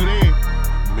 not today.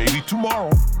 Maybe tomorrow.